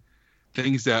down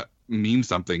things that mean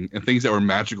something and things that were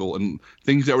magical and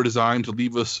things that were designed to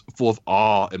leave us full of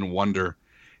awe and wonder.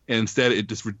 And instead it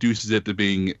just reduces it to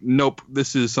being, nope,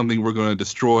 this is something we're going to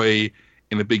destroy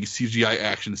in a big CGI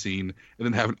action scene and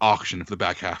then have an auction for the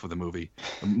back half of the movie.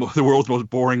 The world's most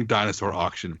boring dinosaur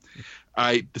auction.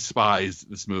 I despise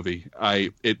this movie.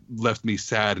 It left me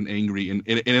sad and angry and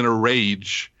in a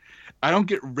rage. I don't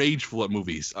get rageful at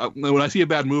movies. When I see a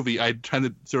bad movie, I try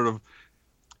to sort of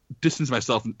distance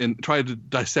myself and try to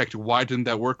dissect why didn't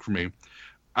that work for me.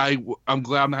 I'm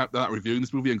glad I'm not reviewing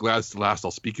this movie. I'm glad it's the last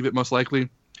I'll speak of it, most likely,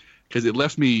 because it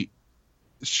left me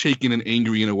shaken and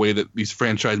angry in a way that these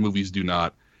franchise movies do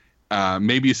not.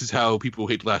 Maybe this is how people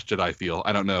who hate The Last Jedi feel.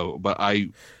 I don't know, but I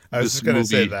was just going to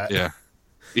say that.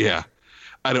 Yeah.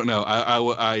 I don't know.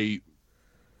 I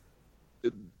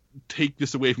take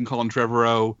this away from Colin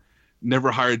Trevorrow.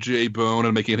 Never hire J.A. Bone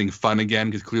and make anything fun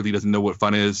again, because clearly he doesn't know what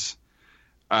fun is.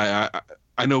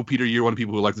 I know, Peter, you're one of the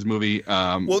people who like this movie.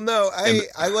 Well, no,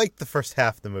 I like the first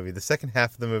half of the movie. The second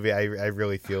half of the movie, I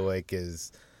really feel like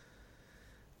is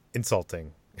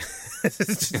insulting.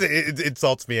 It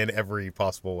insults me in every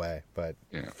possible way. But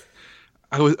yeah,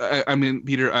 I mean,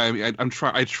 Peter, I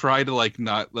try to like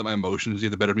not let my emotions get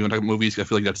the better of me when I talk about movies. I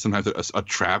feel like that's sometimes a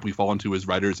trap we fall into as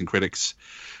writers and critics,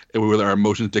 and where our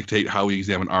emotions dictate how we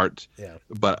examine art. Yeah.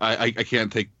 But I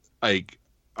can't take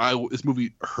this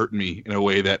movie hurt me in a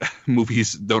way that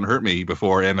movies don't hurt me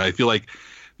before, and I feel like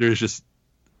there's just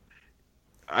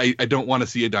I don't want to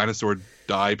see a dinosaur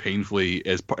die painfully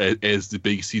as the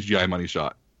big CGI money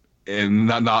shot, and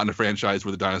not in a franchise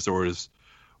where the dinosaurs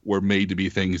were made to be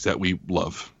things that we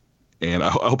love. And I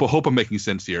hope I'm making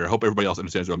sense here. I hope everybody else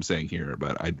understands what I'm saying here.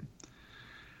 But I'm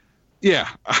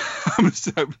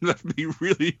left me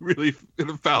really, really in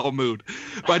a foul mood.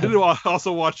 But I did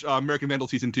also watch American Vandal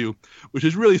Season 2, which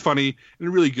is really funny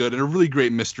and really good and a really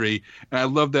great mystery. And I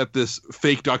love that this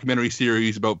fake documentary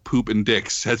series about poop and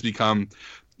dicks has become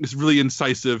this really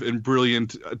incisive and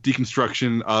brilliant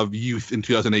deconstruction of youth in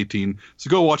 2018. So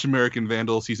go watch American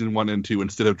Vandal Season 1 and 2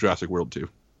 instead of Jurassic World 2.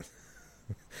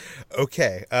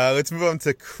 Okay, let's move on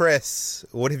to Chris.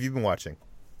 What have you been watching?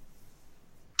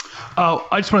 Oh,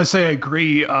 I just want to say I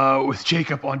agree with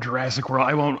Jacob on Jurassic World.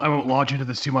 I won't launch into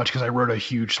this too much because I wrote a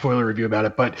huge spoiler review about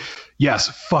it. But yes,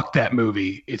 fuck that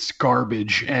movie. It's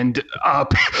garbage. And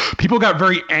people got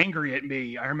very angry at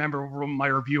me. I remember my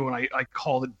review when I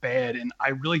called it bad, and I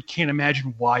really can't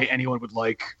imagine why anyone would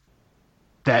like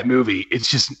that movie.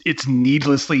 It's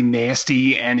needlessly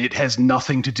nasty, and it has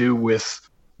nothing to do with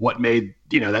what made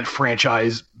that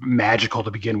franchise magical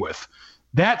to begin with.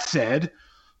 That said,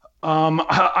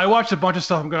 I watched a bunch of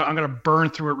stuff. I'm gonna burn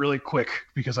through it really quick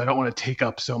because I don't want to take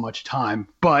up so much time.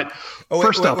 But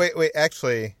wait.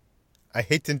 Actually, I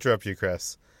hate to interrupt you,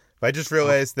 Chris, but I just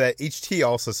realized that HT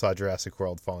also saw Jurassic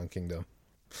World: Fallen Kingdom,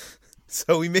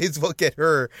 so we may as well get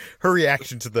her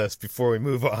reaction to this before we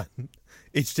move on.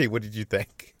 HT, what did you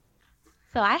think?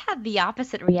 So I had the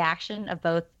opposite reaction of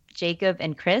both Jacob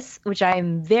and Chris, which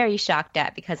I'm very shocked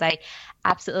at because I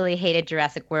absolutely hated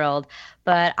Jurassic World.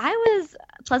 But I was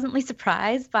pleasantly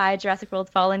surprised by Jurassic World: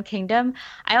 Fallen Kingdom.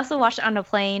 I also watched it on a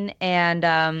plane, and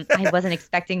I wasn't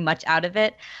expecting much out of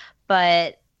it.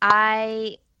 But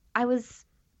I was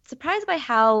surprised by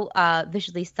how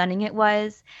visually stunning it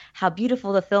was, how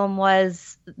beautiful the film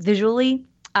was visually.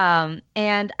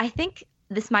 And I think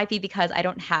this might be because I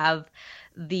don't have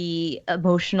the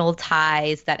emotional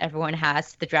ties that everyone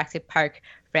has to the Jurassic Park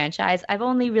franchise. I've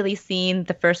only really seen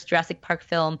the first Jurassic Park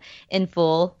film in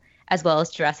full, as well as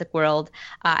Jurassic World.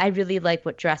 I really like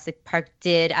what Jurassic Park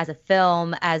did as a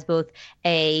film, as both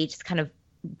a just kind of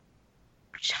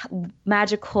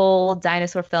magical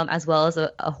dinosaur film as well as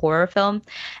a horror film.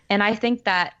 And I think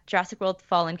that Jurassic World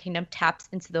Fallen Kingdom taps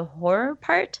into the horror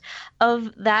part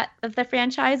of the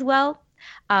franchise well.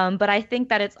 But I think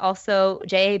that it's also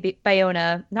J.A.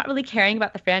 Bayona not really caring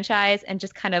about the franchise and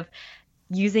just kind of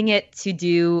using it to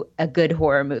do a good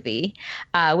horror movie,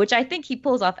 which I think he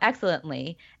pulls off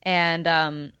excellently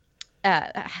and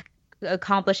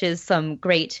accomplishes some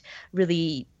great,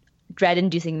 really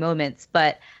dread-inducing moments.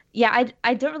 But yeah,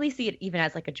 I don't really see it even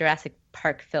as like a Jurassic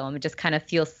Park film. It just kind of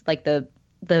feels like the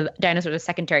dinosaurs are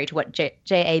secondary to what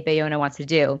J.A. Bayona wants to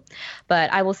do.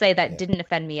 But I will say that didn't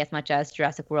offend me as much as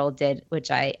Jurassic World did,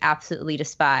 which I absolutely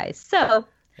despise. So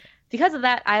because of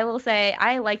that, I will say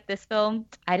I liked this film.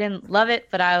 I didn't love it,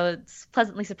 but I was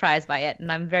pleasantly surprised by it.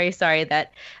 And I'm very sorry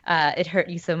that it hurt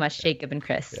you so much, Jacob and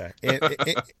Chris. Yeah.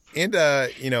 And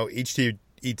HT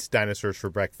eats dinosaurs for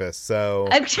breakfast, so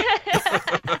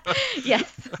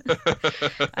yes.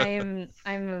 I'm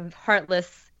a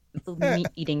heartless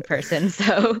meat-eating person,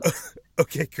 so.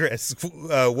 Okay, Chris,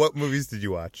 what movies did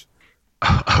you watch?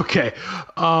 Okay.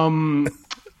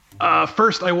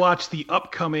 First, I watched the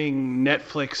upcoming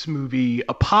Netflix movie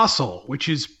Apostle, which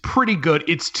is pretty good.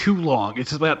 It's too long.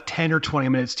 It's about 10 or 20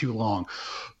 minutes too long.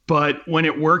 But when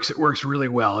it works really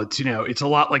well. It's a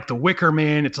lot like The Wicker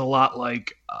Man. It's a lot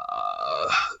like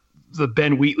the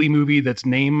Ben Wheatley movie that's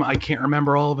name I can't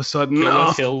remember all of a sudden.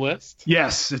 Kill List?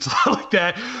 Yes, it's a lot like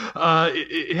that.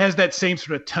 It has that same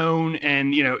sort of tone,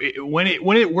 and when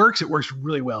it works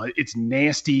really well. It's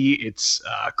nasty, it's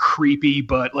creepy,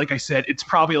 but like I said, it's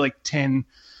probably like 10,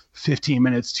 15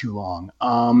 minutes too long.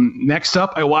 Next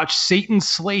up, I watched Satan's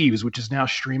Slaves, which is now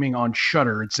streaming on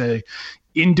Shudder. It's a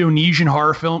Indonesian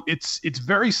horror film. It's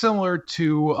very similar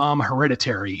to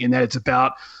Hereditary in that it's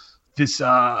about this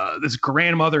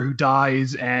grandmother who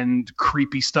dies and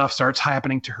creepy stuff starts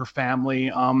happening to her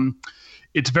family.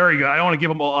 It's very good. I don't want to give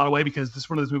them a lot away because this is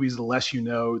one of those movies, the less you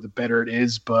know, the better it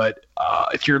is. But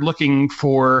if you're looking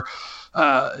for,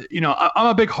 I'm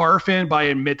a big horror fan, but I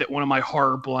admit that one of my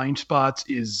horror blind spots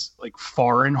is like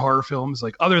foreign horror films.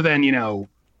 Like other than,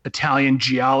 Italian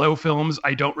giallo films,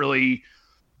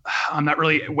 I'm not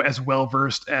really as well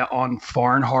versed on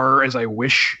foreign horror as I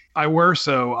wish I were.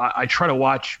 So I try to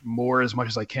watch more as much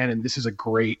as I can. And this is a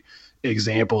great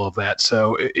example of that.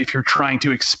 So if you're trying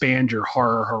to expand your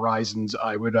horror horizons,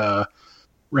 I would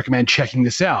recommend checking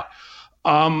this out.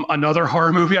 Another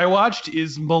horror movie I watched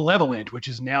is Malevolent, which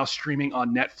is now streaming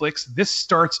on Netflix. This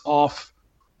starts off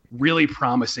really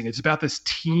promising. It's about this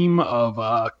team of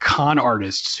con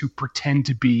artists who pretend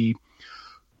to be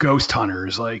ghost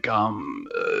hunters. Like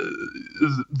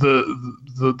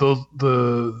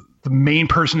the main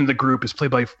person in the group is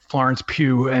played by Florence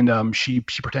Pugh, and she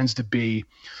pretends to be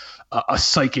a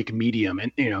psychic medium.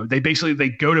 And they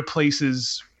go to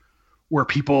places where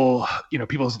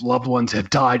people's loved ones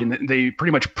have died, and they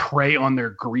pretty much prey on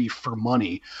their grief for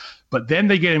money. But then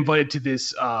they get invited to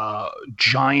this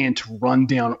giant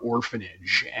rundown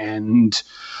orphanage, and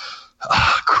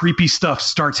creepy stuff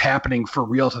starts happening for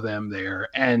real to them there.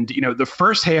 And the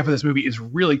first half of this movie is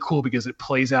really cool because it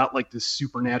plays out like this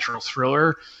supernatural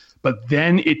thriller, but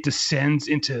then it descends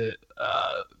into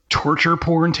torture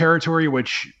porn territory,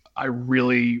 which I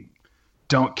really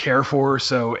don't care for.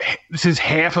 So this is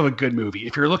half of a good movie.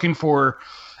 If you're looking for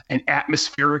an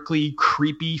atmospherically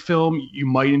creepy film, you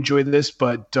might enjoy this,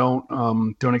 but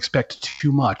don't expect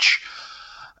too much.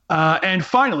 And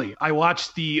finally, I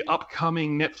watched the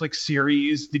upcoming Netflix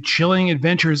series, The Chilling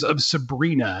Adventures of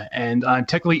Sabrina, and I'm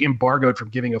technically embargoed from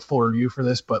giving a full review for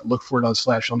this, but look for it on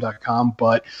slashfilm.com.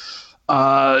 But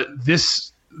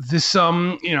this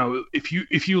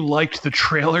if you liked the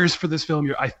trailers for this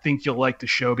film, I think you'll like the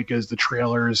show because the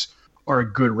trailers are a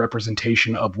good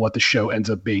representation of what the show ends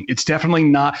up being. It's definitely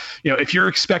not, if you're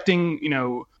expecting,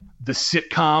 the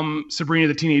sitcom Sabrina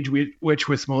the Teenage Witch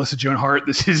with Melissa Joan Hart,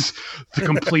 this is the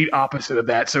complete opposite of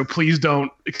that. So please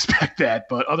don't expect that.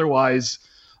 But otherwise,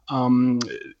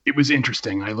 it was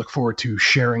interesting. I look forward to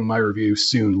sharing my review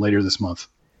soon, later this month.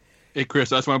 Hey,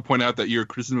 Chris, I just want to point out that your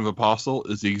criticism of Apostle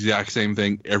is the exact same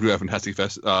thing Everywhere Fantastic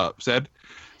Fest said.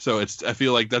 So I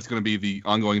feel like that's going to be the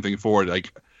ongoing thing forward.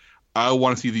 Like, I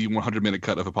want to see the 100-minute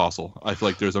cut of Apostle. I feel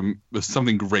like there's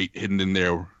something great hidden in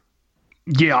there.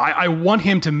 Yeah, I want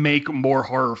him to make more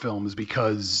horror films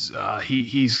because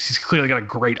he's clearly got a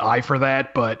great eye for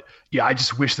that. But yeah, I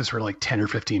just wish this were like 10 or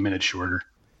 15 minutes shorter.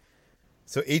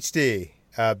 So HD,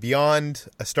 beyond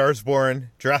A Star is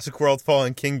Born, Jurassic World: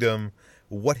 Fallen Kingdom,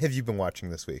 what have you been watching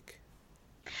this week?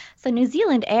 So New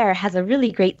Zealand Air has a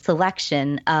really great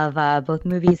selection of both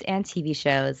movies and TV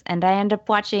shows, and I end up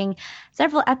watching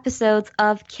several episodes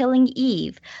of Killing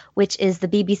Eve, which is the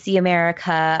BBC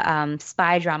America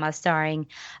spy drama starring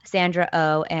Sandra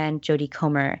Oh and Jodie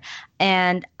Comer.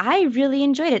 And I really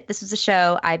enjoyed it. This was a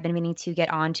show I've been meaning to get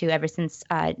onto ever since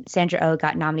Sandra Oh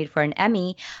got nominated for an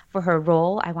Emmy for her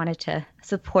role. I wanted to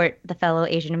support the fellow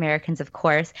Asian Americans, of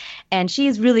course. And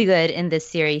she's really good in this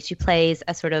series. She plays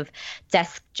a sort of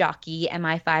desk jockey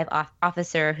MI5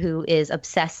 officer who is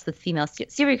obsessed with female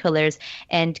serial killers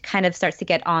and kind of starts to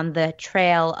get on the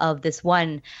trail of this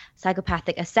one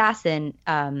psychopathic assassin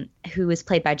who is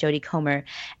played by Jodie Comer.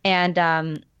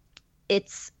 And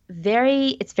it's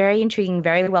very intriguing,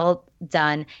 very well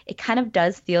done. It kind of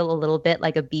does feel a little bit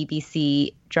like a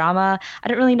BBC drama. I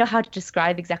don't really know how to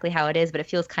describe exactly how it is, but it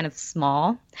feels kind of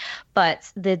small.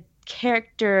 But the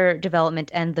character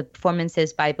development and the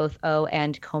performances by both Oh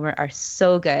and Comer are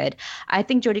so good. I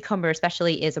think Jodie Comer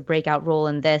especially is a breakout role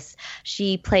in this.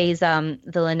 She plays the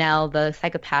Linnell, the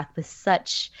psychopath, with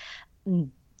such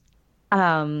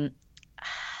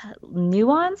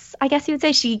nuance, I guess you would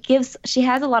say. She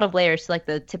has a lot of layers to like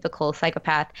the typical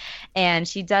psychopath, and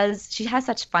she has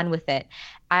such fun with it.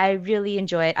 I really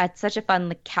enjoy it. It's such a fun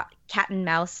like cat and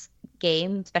mouse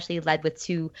game, especially led with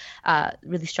two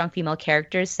really strong female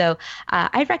characters. So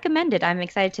I recommend it. I'm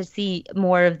excited to see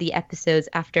more of the episodes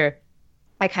after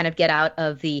I kind of get out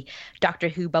of the Doctor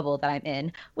Who bubble that I'm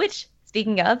in, which,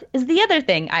 speaking of, is the other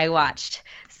thing I watched.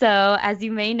 So as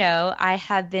you may know, I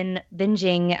have been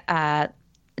binging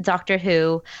Doctor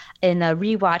Who in a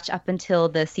rewatch up until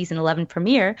the season 11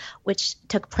 premiere, which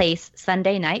took place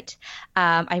Sunday night.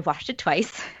 I watched it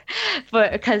twice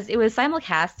because it was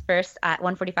simulcast first at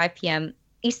 1:45 p.m.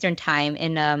 Eastern time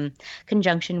in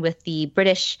conjunction with the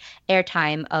British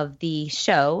airtime of the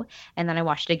show, and then I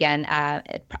watched it again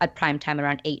at prime time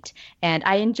around 8, and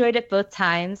I enjoyed it both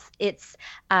times. It's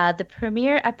the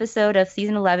premiere episode of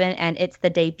season 11, and it's the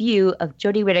debut of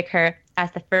Jodie Whittaker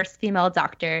as the first female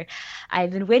doctor.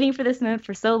 I've been waiting for this moment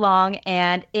for so long,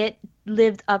 and it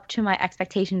lived up to my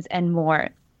expectations and more.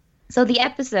 So the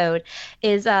episode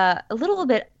is a little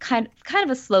bit kind of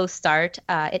a slow start.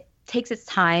 It takes its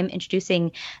time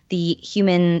introducing the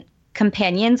human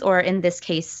companions, or in this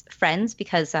case, friends,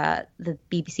 because the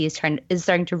BBC is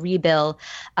starting to rebuild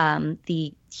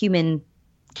the human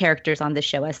characters on this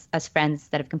show as friends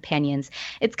instead of companions.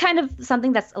 It's kind of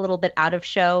something that's a little bit out of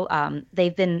show.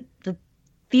 They've been the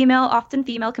often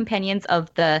female companions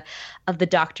of the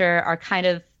Doctor are kind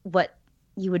of what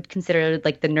you would consider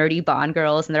like the nerdy Bond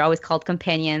girls, and they're always called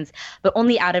companions, but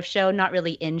only out of show, not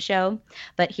really in show.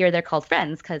 But here they're called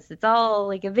friends because it's all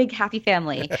like a big happy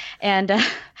family. And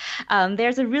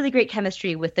there's a really great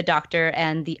chemistry with the Doctor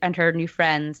and her new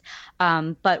friends.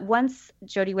 But once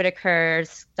Jodie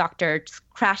Whittaker's Doctor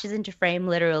crashes into frame,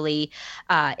 literally,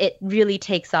 it really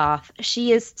takes off.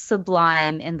 She is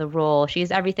sublime in the role. She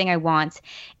is everything I want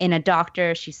in a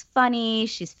Doctor. She's funny,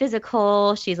 she's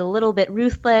physical, she's a little bit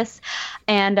ruthless,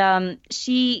 and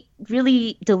she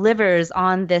really delivers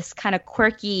on this kind of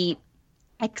quirky,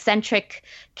 eccentric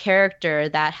character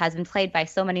that has been played by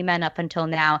so many men up until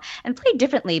now, and played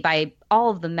differently by all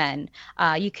of the men.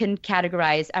 You can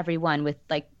categorize everyone with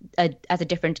as a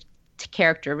different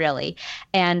character, really.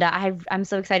 And I'm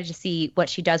so excited to see what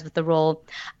she does with the role.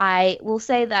 I will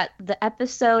say that the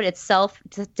episode itself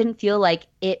just didn't feel like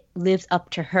it lives up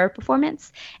to her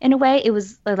performance in a way. It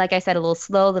was, like I said, a little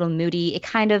slow, a little moody. It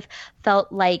kind of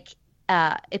felt like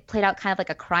it played out kind of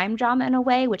like a crime drama in a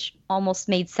way, which almost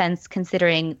made sense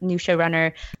considering new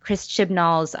showrunner Chris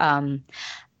Chibnall's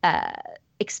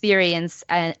experience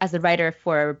as a writer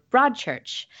for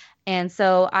Broadchurch. And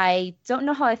so I don't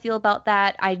know how I feel about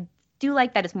that. I do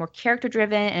like that it's more character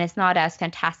driven and it's not as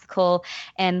fantastical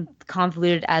and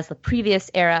convoluted as the previous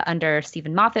era under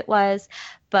Stephen Moffat was,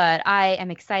 but I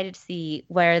am excited to see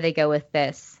where they go with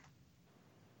this.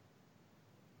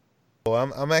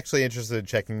 Well, I'm actually interested in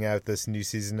checking out this new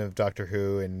season of Doctor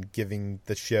Who and giving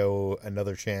the show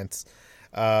another chance.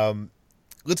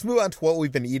 Let's move on to what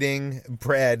we've been eating.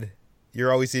 Brad,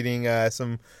 you're always eating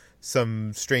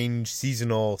some strange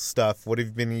seasonal stuff. What have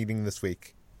you been eating this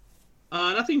week?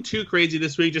 Nothing too crazy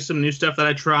this week, just some new stuff that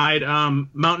I tried.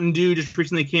 Mountain Dew just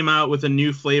recently came out with a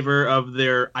new flavor of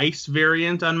their ice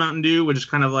variant on Mountain Dew, which is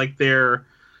kind of like their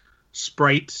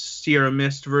Sprite Sierra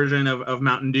Mist version of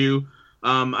Mountain Dew.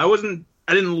 I wasn't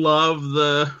I didn't love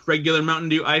the regular Mountain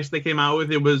Dew Ice they came out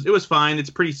with. It was fine. It's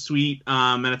pretty sweet,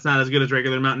 and it's not as good as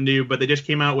regular Mountain Dew. But they just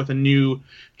came out with a new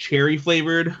cherry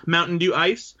flavored Mountain Dew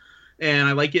Ice, and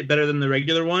I like it better than the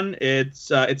regular one. It's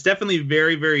definitely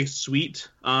very, very sweet.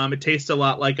 It tastes a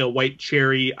lot like a white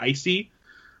cherry icy.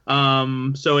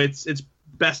 So it's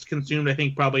best consumed, I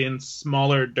think, probably in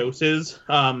smaller doses.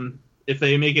 If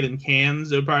they make it in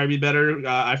cans, it would probably be better.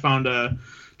 I found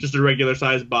just a regular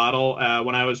sized bottle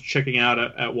when I was checking out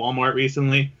at Walmart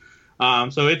recently.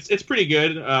 So it's pretty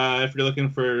good if you're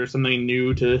looking for something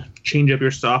new to change up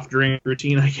your soft drink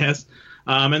routine, I guess.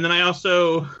 And then I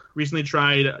also recently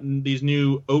tried these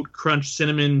new Oat Crunch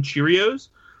Cinnamon Cheerios,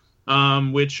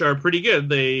 which are pretty good.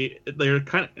 They're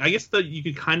kind of, I guess you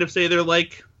could kind of say they're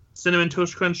like Cinnamon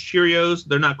Toast Crunch Cheerios.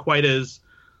 They're not quite as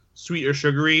sweet or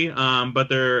sugary, but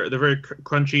they're very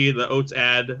crunchy. The oats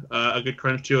add a good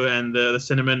crunch to it, and the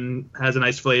cinnamon has a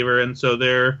nice flavor, and so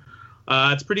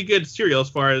it's pretty good cereal as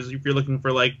far as if you're looking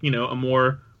for like a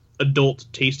more adult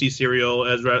tasty cereal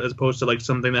as opposed to like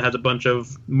something that has a bunch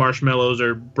of marshmallows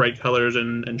or bright colors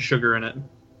and sugar in it.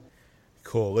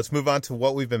 Cool. Let's move on to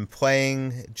what we've been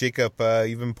playing. Jacob,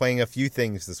 you've been playing a few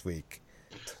things this week.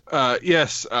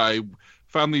 Yes, I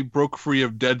finally broke free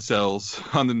of Dead Cells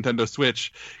on the Nintendo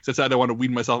Switch because I decided I want to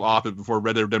wean myself off it before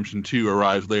Red Dead Redemption 2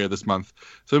 arrives later this month.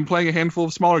 So I've been playing a handful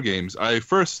of smaller games. I want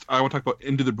to talk about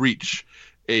Into the Breach,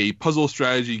 a puzzle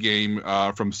strategy game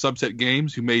from Subset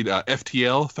Games, who made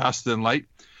FTL, Faster Than Light,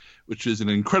 which is an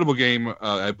incredible game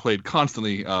I played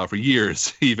constantly for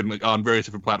years, even on various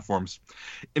different platforms.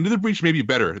 Into the Breach may be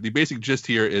better. The basic gist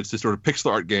here is this sort of pixel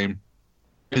art game,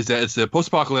 is that it's a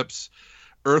post-apocalypse.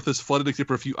 Earth is flooded except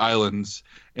for a few islands,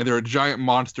 and there are giant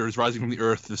monsters rising from the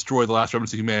earth to destroy the last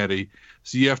remnants of humanity.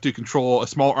 So you have to control a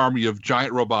small army of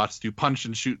giant robots to punch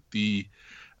and shoot the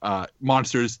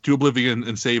monsters to oblivion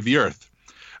and save the earth.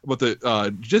 But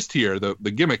the gist here, the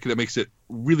gimmick that makes it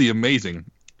really amazing,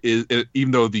 is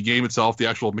even though the game itself, the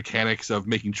actual mechanics of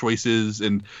making choices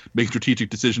and making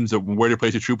strategic decisions of where to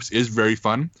place your troops is very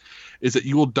fun, is that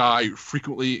you will die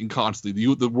frequently and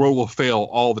constantly. The world will fail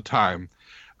all the time.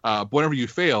 But whenever you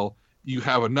fail, you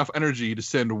have enough energy to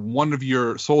send one of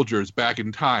your soldiers back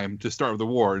in time to start the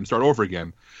war and start over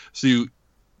again. So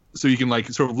you can like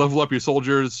sort of level up your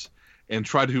soldiers and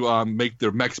try to make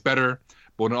their mechs better.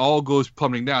 But when it all goes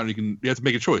plummeting down, you have to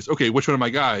make a choice. Okay, which one of my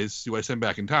guys do I send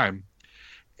back in time?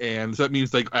 And so that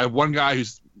means like I have one guy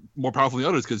who's more powerful than the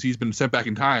others because he's been sent back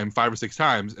in time 5 or 6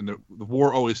 times, and the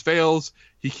war always fails.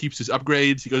 He keeps his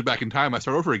upgrades. He goes back in time. I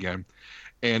start over again.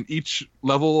 And each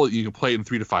level, you can play in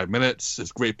 3 to 5 minutes.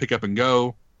 It's great pick up and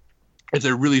go. It's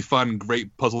a really fun,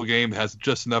 great puzzle game that has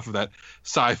just enough of that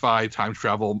sci-fi time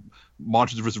travel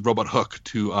monsters versus robot hook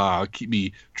to keep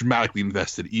me dramatically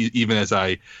invested, even as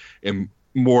I am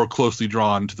more closely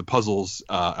drawn to the puzzles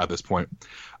at this point.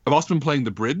 I've also been playing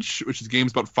The Bridge, which is a game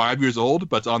that's about 5 years old,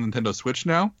 but it's on Nintendo Switch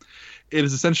now. It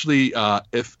is essentially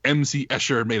if MC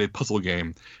Escher made a puzzle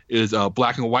game. It is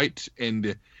black and white,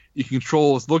 and you can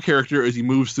control his little character as he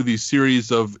moves through these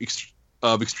series of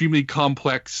extremely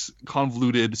complex,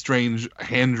 convoluted, strange,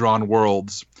 hand-drawn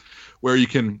worlds where you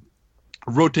can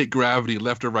rotate gravity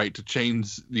left or right to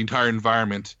change the entire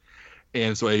environment.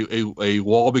 And so a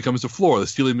wall becomes the floor, the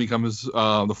ceiling becomes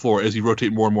the floor as you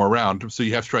rotate more and more around. So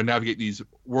you have to try and navigate these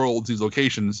worlds, these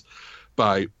locations,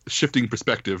 by shifting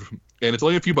perspective. And it's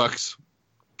only a few bucks.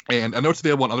 And I know it's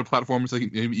available on other platforms,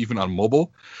 like maybe even on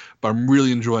mobile, but I'm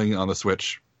really enjoying it on the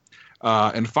Switch.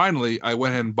 And finally, I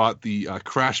went ahead and bought the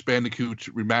Crash Bandicoot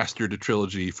Remastered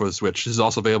Trilogy for the Switch. This is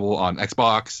also available on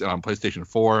Xbox and on PlayStation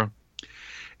 4.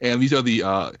 And these are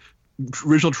the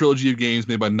original trilogy of games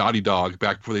made by Naughty Dog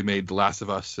back before they made The Last of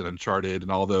Us and Uncharted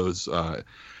and all those.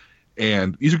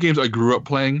 And these are games I grew up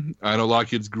playing. I know a lot of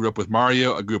kids grew up with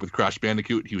Mario. I grew up with Crash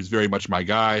Bandicoot. He was very much my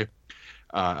guy.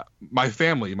 My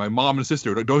family, my mom and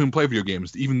sister, don't even play video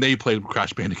games. Even they played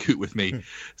Crash Bandicoot with me.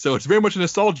 So it's very much a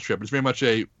nostalgia trip. It's very much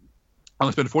I'm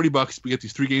going to spend $40 to get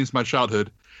these 3 games from my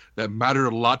childhood that mattered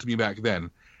a lot to me back then.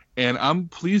 And I'm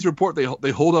pleased to report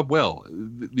they hold up well.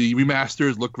 The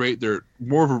remasters look great. They're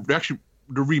more of the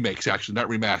remakes, actually, not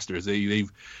remasters.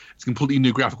 It's a completely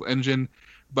new graphical engine.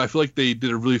 But I feel like they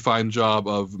did a really fine job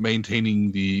of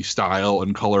maintaining the style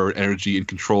and color and energy and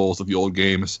controls of the old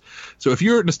games. So if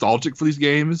you're nostalgic for these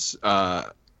games,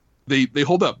 they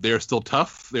hold up. They're still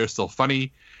tough. They're still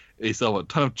funny. They still have a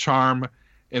ton of charm.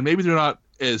 And maybe they're not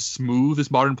as smooth as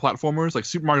modern platformers. Like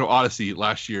Super Mario Odyssey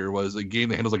last year was a game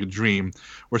that handles like a dream,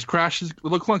 whereas Crash is a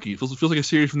little clunky. It feels like a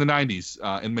series from the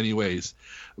 90s in many ways.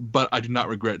 But I do not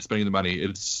regret spending the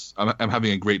money. I'm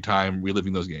having a great time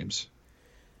reliving those games.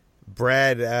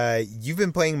 Brad, you've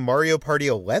been playing Mario Party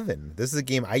 11. This is a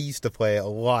game I used to play a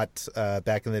lot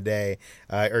back in the day,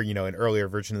 or an earlier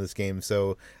version of this game.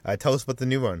 So tell us about the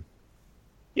new one.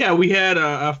 Yeah, we had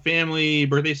a family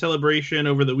birthday celebration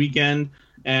over the weekend,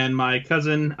 and my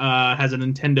cousin has a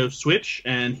Nintendo Switch,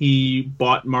 and he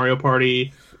bought Mario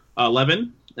Party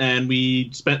 11, and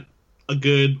we spent a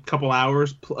good couple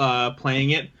hours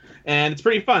playing it, and it's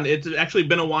pretty fun. It's actually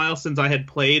been a while since I had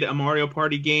played a Mario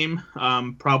Party game,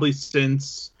 probably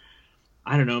since,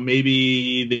 I don't know,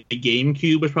 maybe the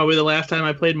GameCube was probably the last time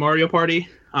I played Mario Party,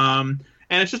 and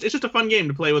it's just a fun game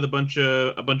to play with a bunch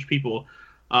of people.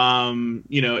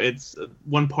 It's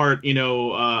one part, a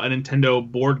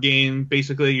Nintendo board game.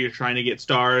 Basically, you're trying to get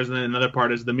stars, and then another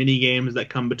part is the mini games that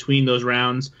come between those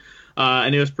rounds.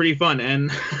 And it was pretty fun.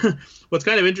 And what's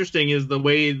kind of interesting is the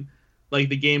way, like,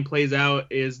 the game plays out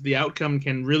is the outcome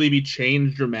can really be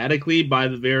changed dramatically by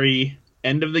the very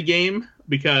end of the game,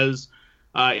 because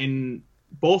in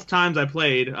both times I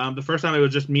played, the first time it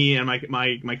was just me and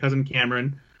my cousin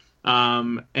Cameron.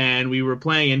 And we were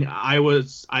playing, and I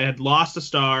had lost a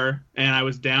star, and I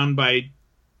was down by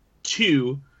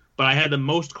 2, but I had the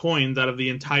most coins out of the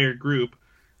entire group.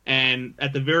 And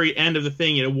at the very end of the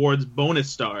thing, it awards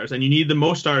bonus stars, and you need the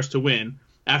most stars to win.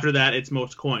 After that, it's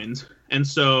most coins. And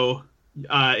so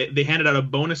they handed out a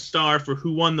bonus star for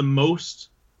who won the most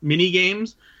mini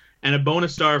games, and a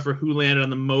bonus star for who landed on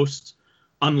the most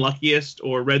unluckiest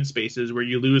or red spaces where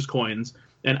you lose coins.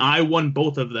 And I won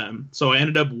both of them. So I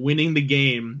ended up winning the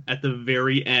game at the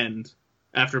very end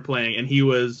after playing, and he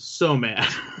was so mad.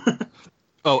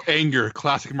 Oh, anger.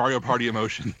 Classic Mario Party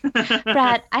emotion.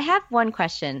 Brad, I have one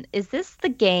question. Is this the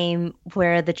game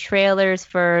where the trailers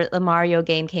for the Mario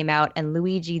game came out and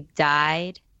Luigi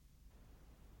died?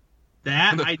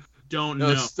 That I don't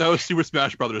know. That was Super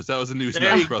Smash Brothers. That was a new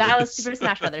Smash Brothers. That was Super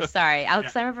Smash Brothers. Sorry. I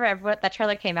remember that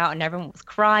trailer came out and everyone was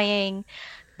crying.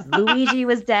 Luigi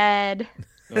was dead.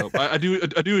 I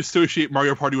do associate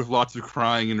Mario Party with lots of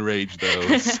crying and rage,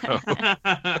 though. So.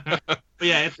 But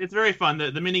yeah, it's very fun.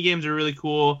 The mini games are really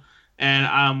cool,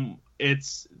 and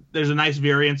there's a nice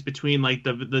variance between like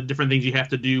the different things you have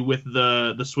to do with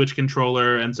the Switch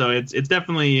controller, and so it's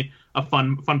definitely a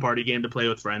fun party game to play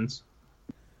with friends.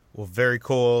 Well, very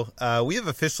cool. We have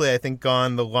officially, I think,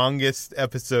 gone the longest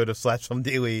episode of Slash Film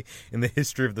Daily in the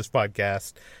history of this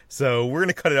podcast. So we're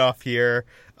going to cut it off here.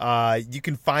 You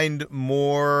can find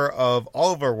more of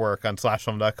all of our work on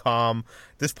slashfilm.com.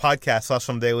 This podcast, Slash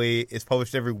Film Daily, is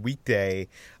published every weekday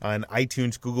on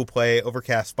iTunes, Google Play,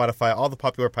 Overcast, Spotify, all the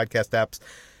popular podcast apps.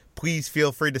 Please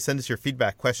feel free to send us your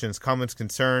feedback, questions, comments,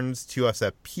 concerns to us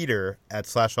at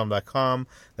peter@slashfilm.com.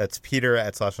 That's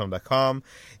peter@slashfilm.com.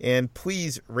 And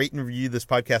please rate and review this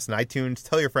podcast on iTunes.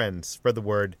 Tell your friends, spread the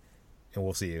word, and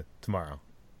we'll see you tomorrow.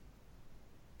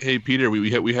 Hey, Peter,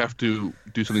 we have to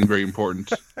do something very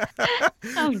important.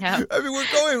 Oh, no. I mean,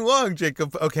 we're going long,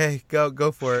 Jacob. Okay,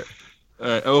 go for it. All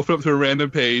right, I'll open up to a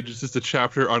random page. It's just a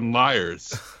chapter on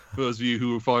liars. For those of you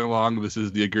who are following along, this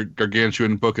is the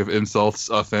gargantuan book of insults,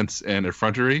 offense, and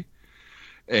effrontery.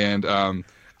 And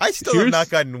I still have not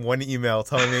gotten one email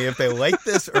telling me if they like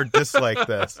this or dislike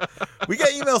this. We got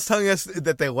emails telling us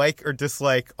that they like or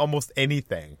dislike almost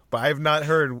anything, but I have not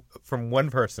heard from one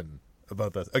person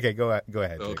about this. Okay, go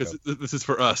ahead. Because this is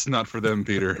for us, not for them,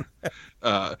 Peter.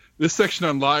 This section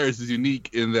on liars is unique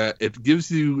in that it gives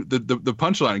you the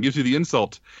punchline, it gives you the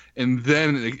insult, and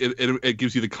then it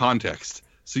gives you the context.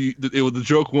 So the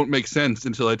joke won't make sense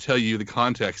until I tell you the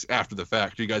context after the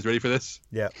fact. Are you guys ready for this?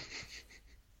 Yeah.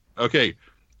 Okay,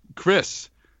 Chris,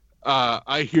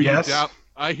 I hear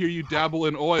you dabble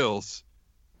in oils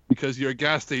because you're a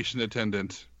gas station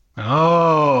attendant.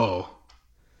 Oh.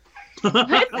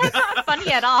 That's not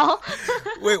funny at all.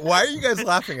 Wait, why are you guys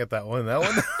laughing at that one? That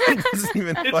one isn't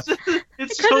even funny.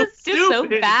 It's Because it's just so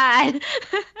bad.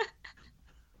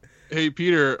 Hey,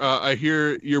 Peter, I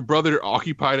hear your brother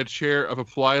occupied a chair of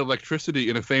applied electricity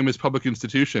in a famous public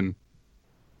institution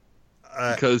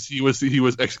because he was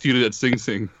executed at Sing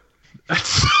Sing.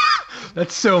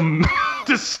 That's so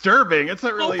disturbing. It's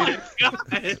not really. Oh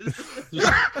my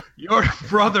God. Your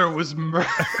brother was murdered.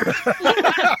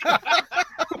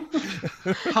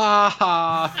 Ha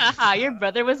ha. Your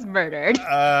brother was murdered.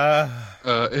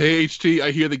 Hey, HT,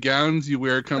 I hear the gowns you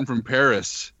wear come from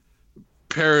Paris.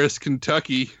 Paris,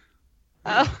 Kentucky.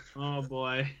 Oh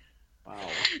boy. Wow.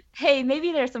 Hey,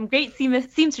 maybe there's some great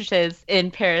seamstresses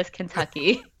in Paris,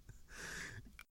 Kentucky.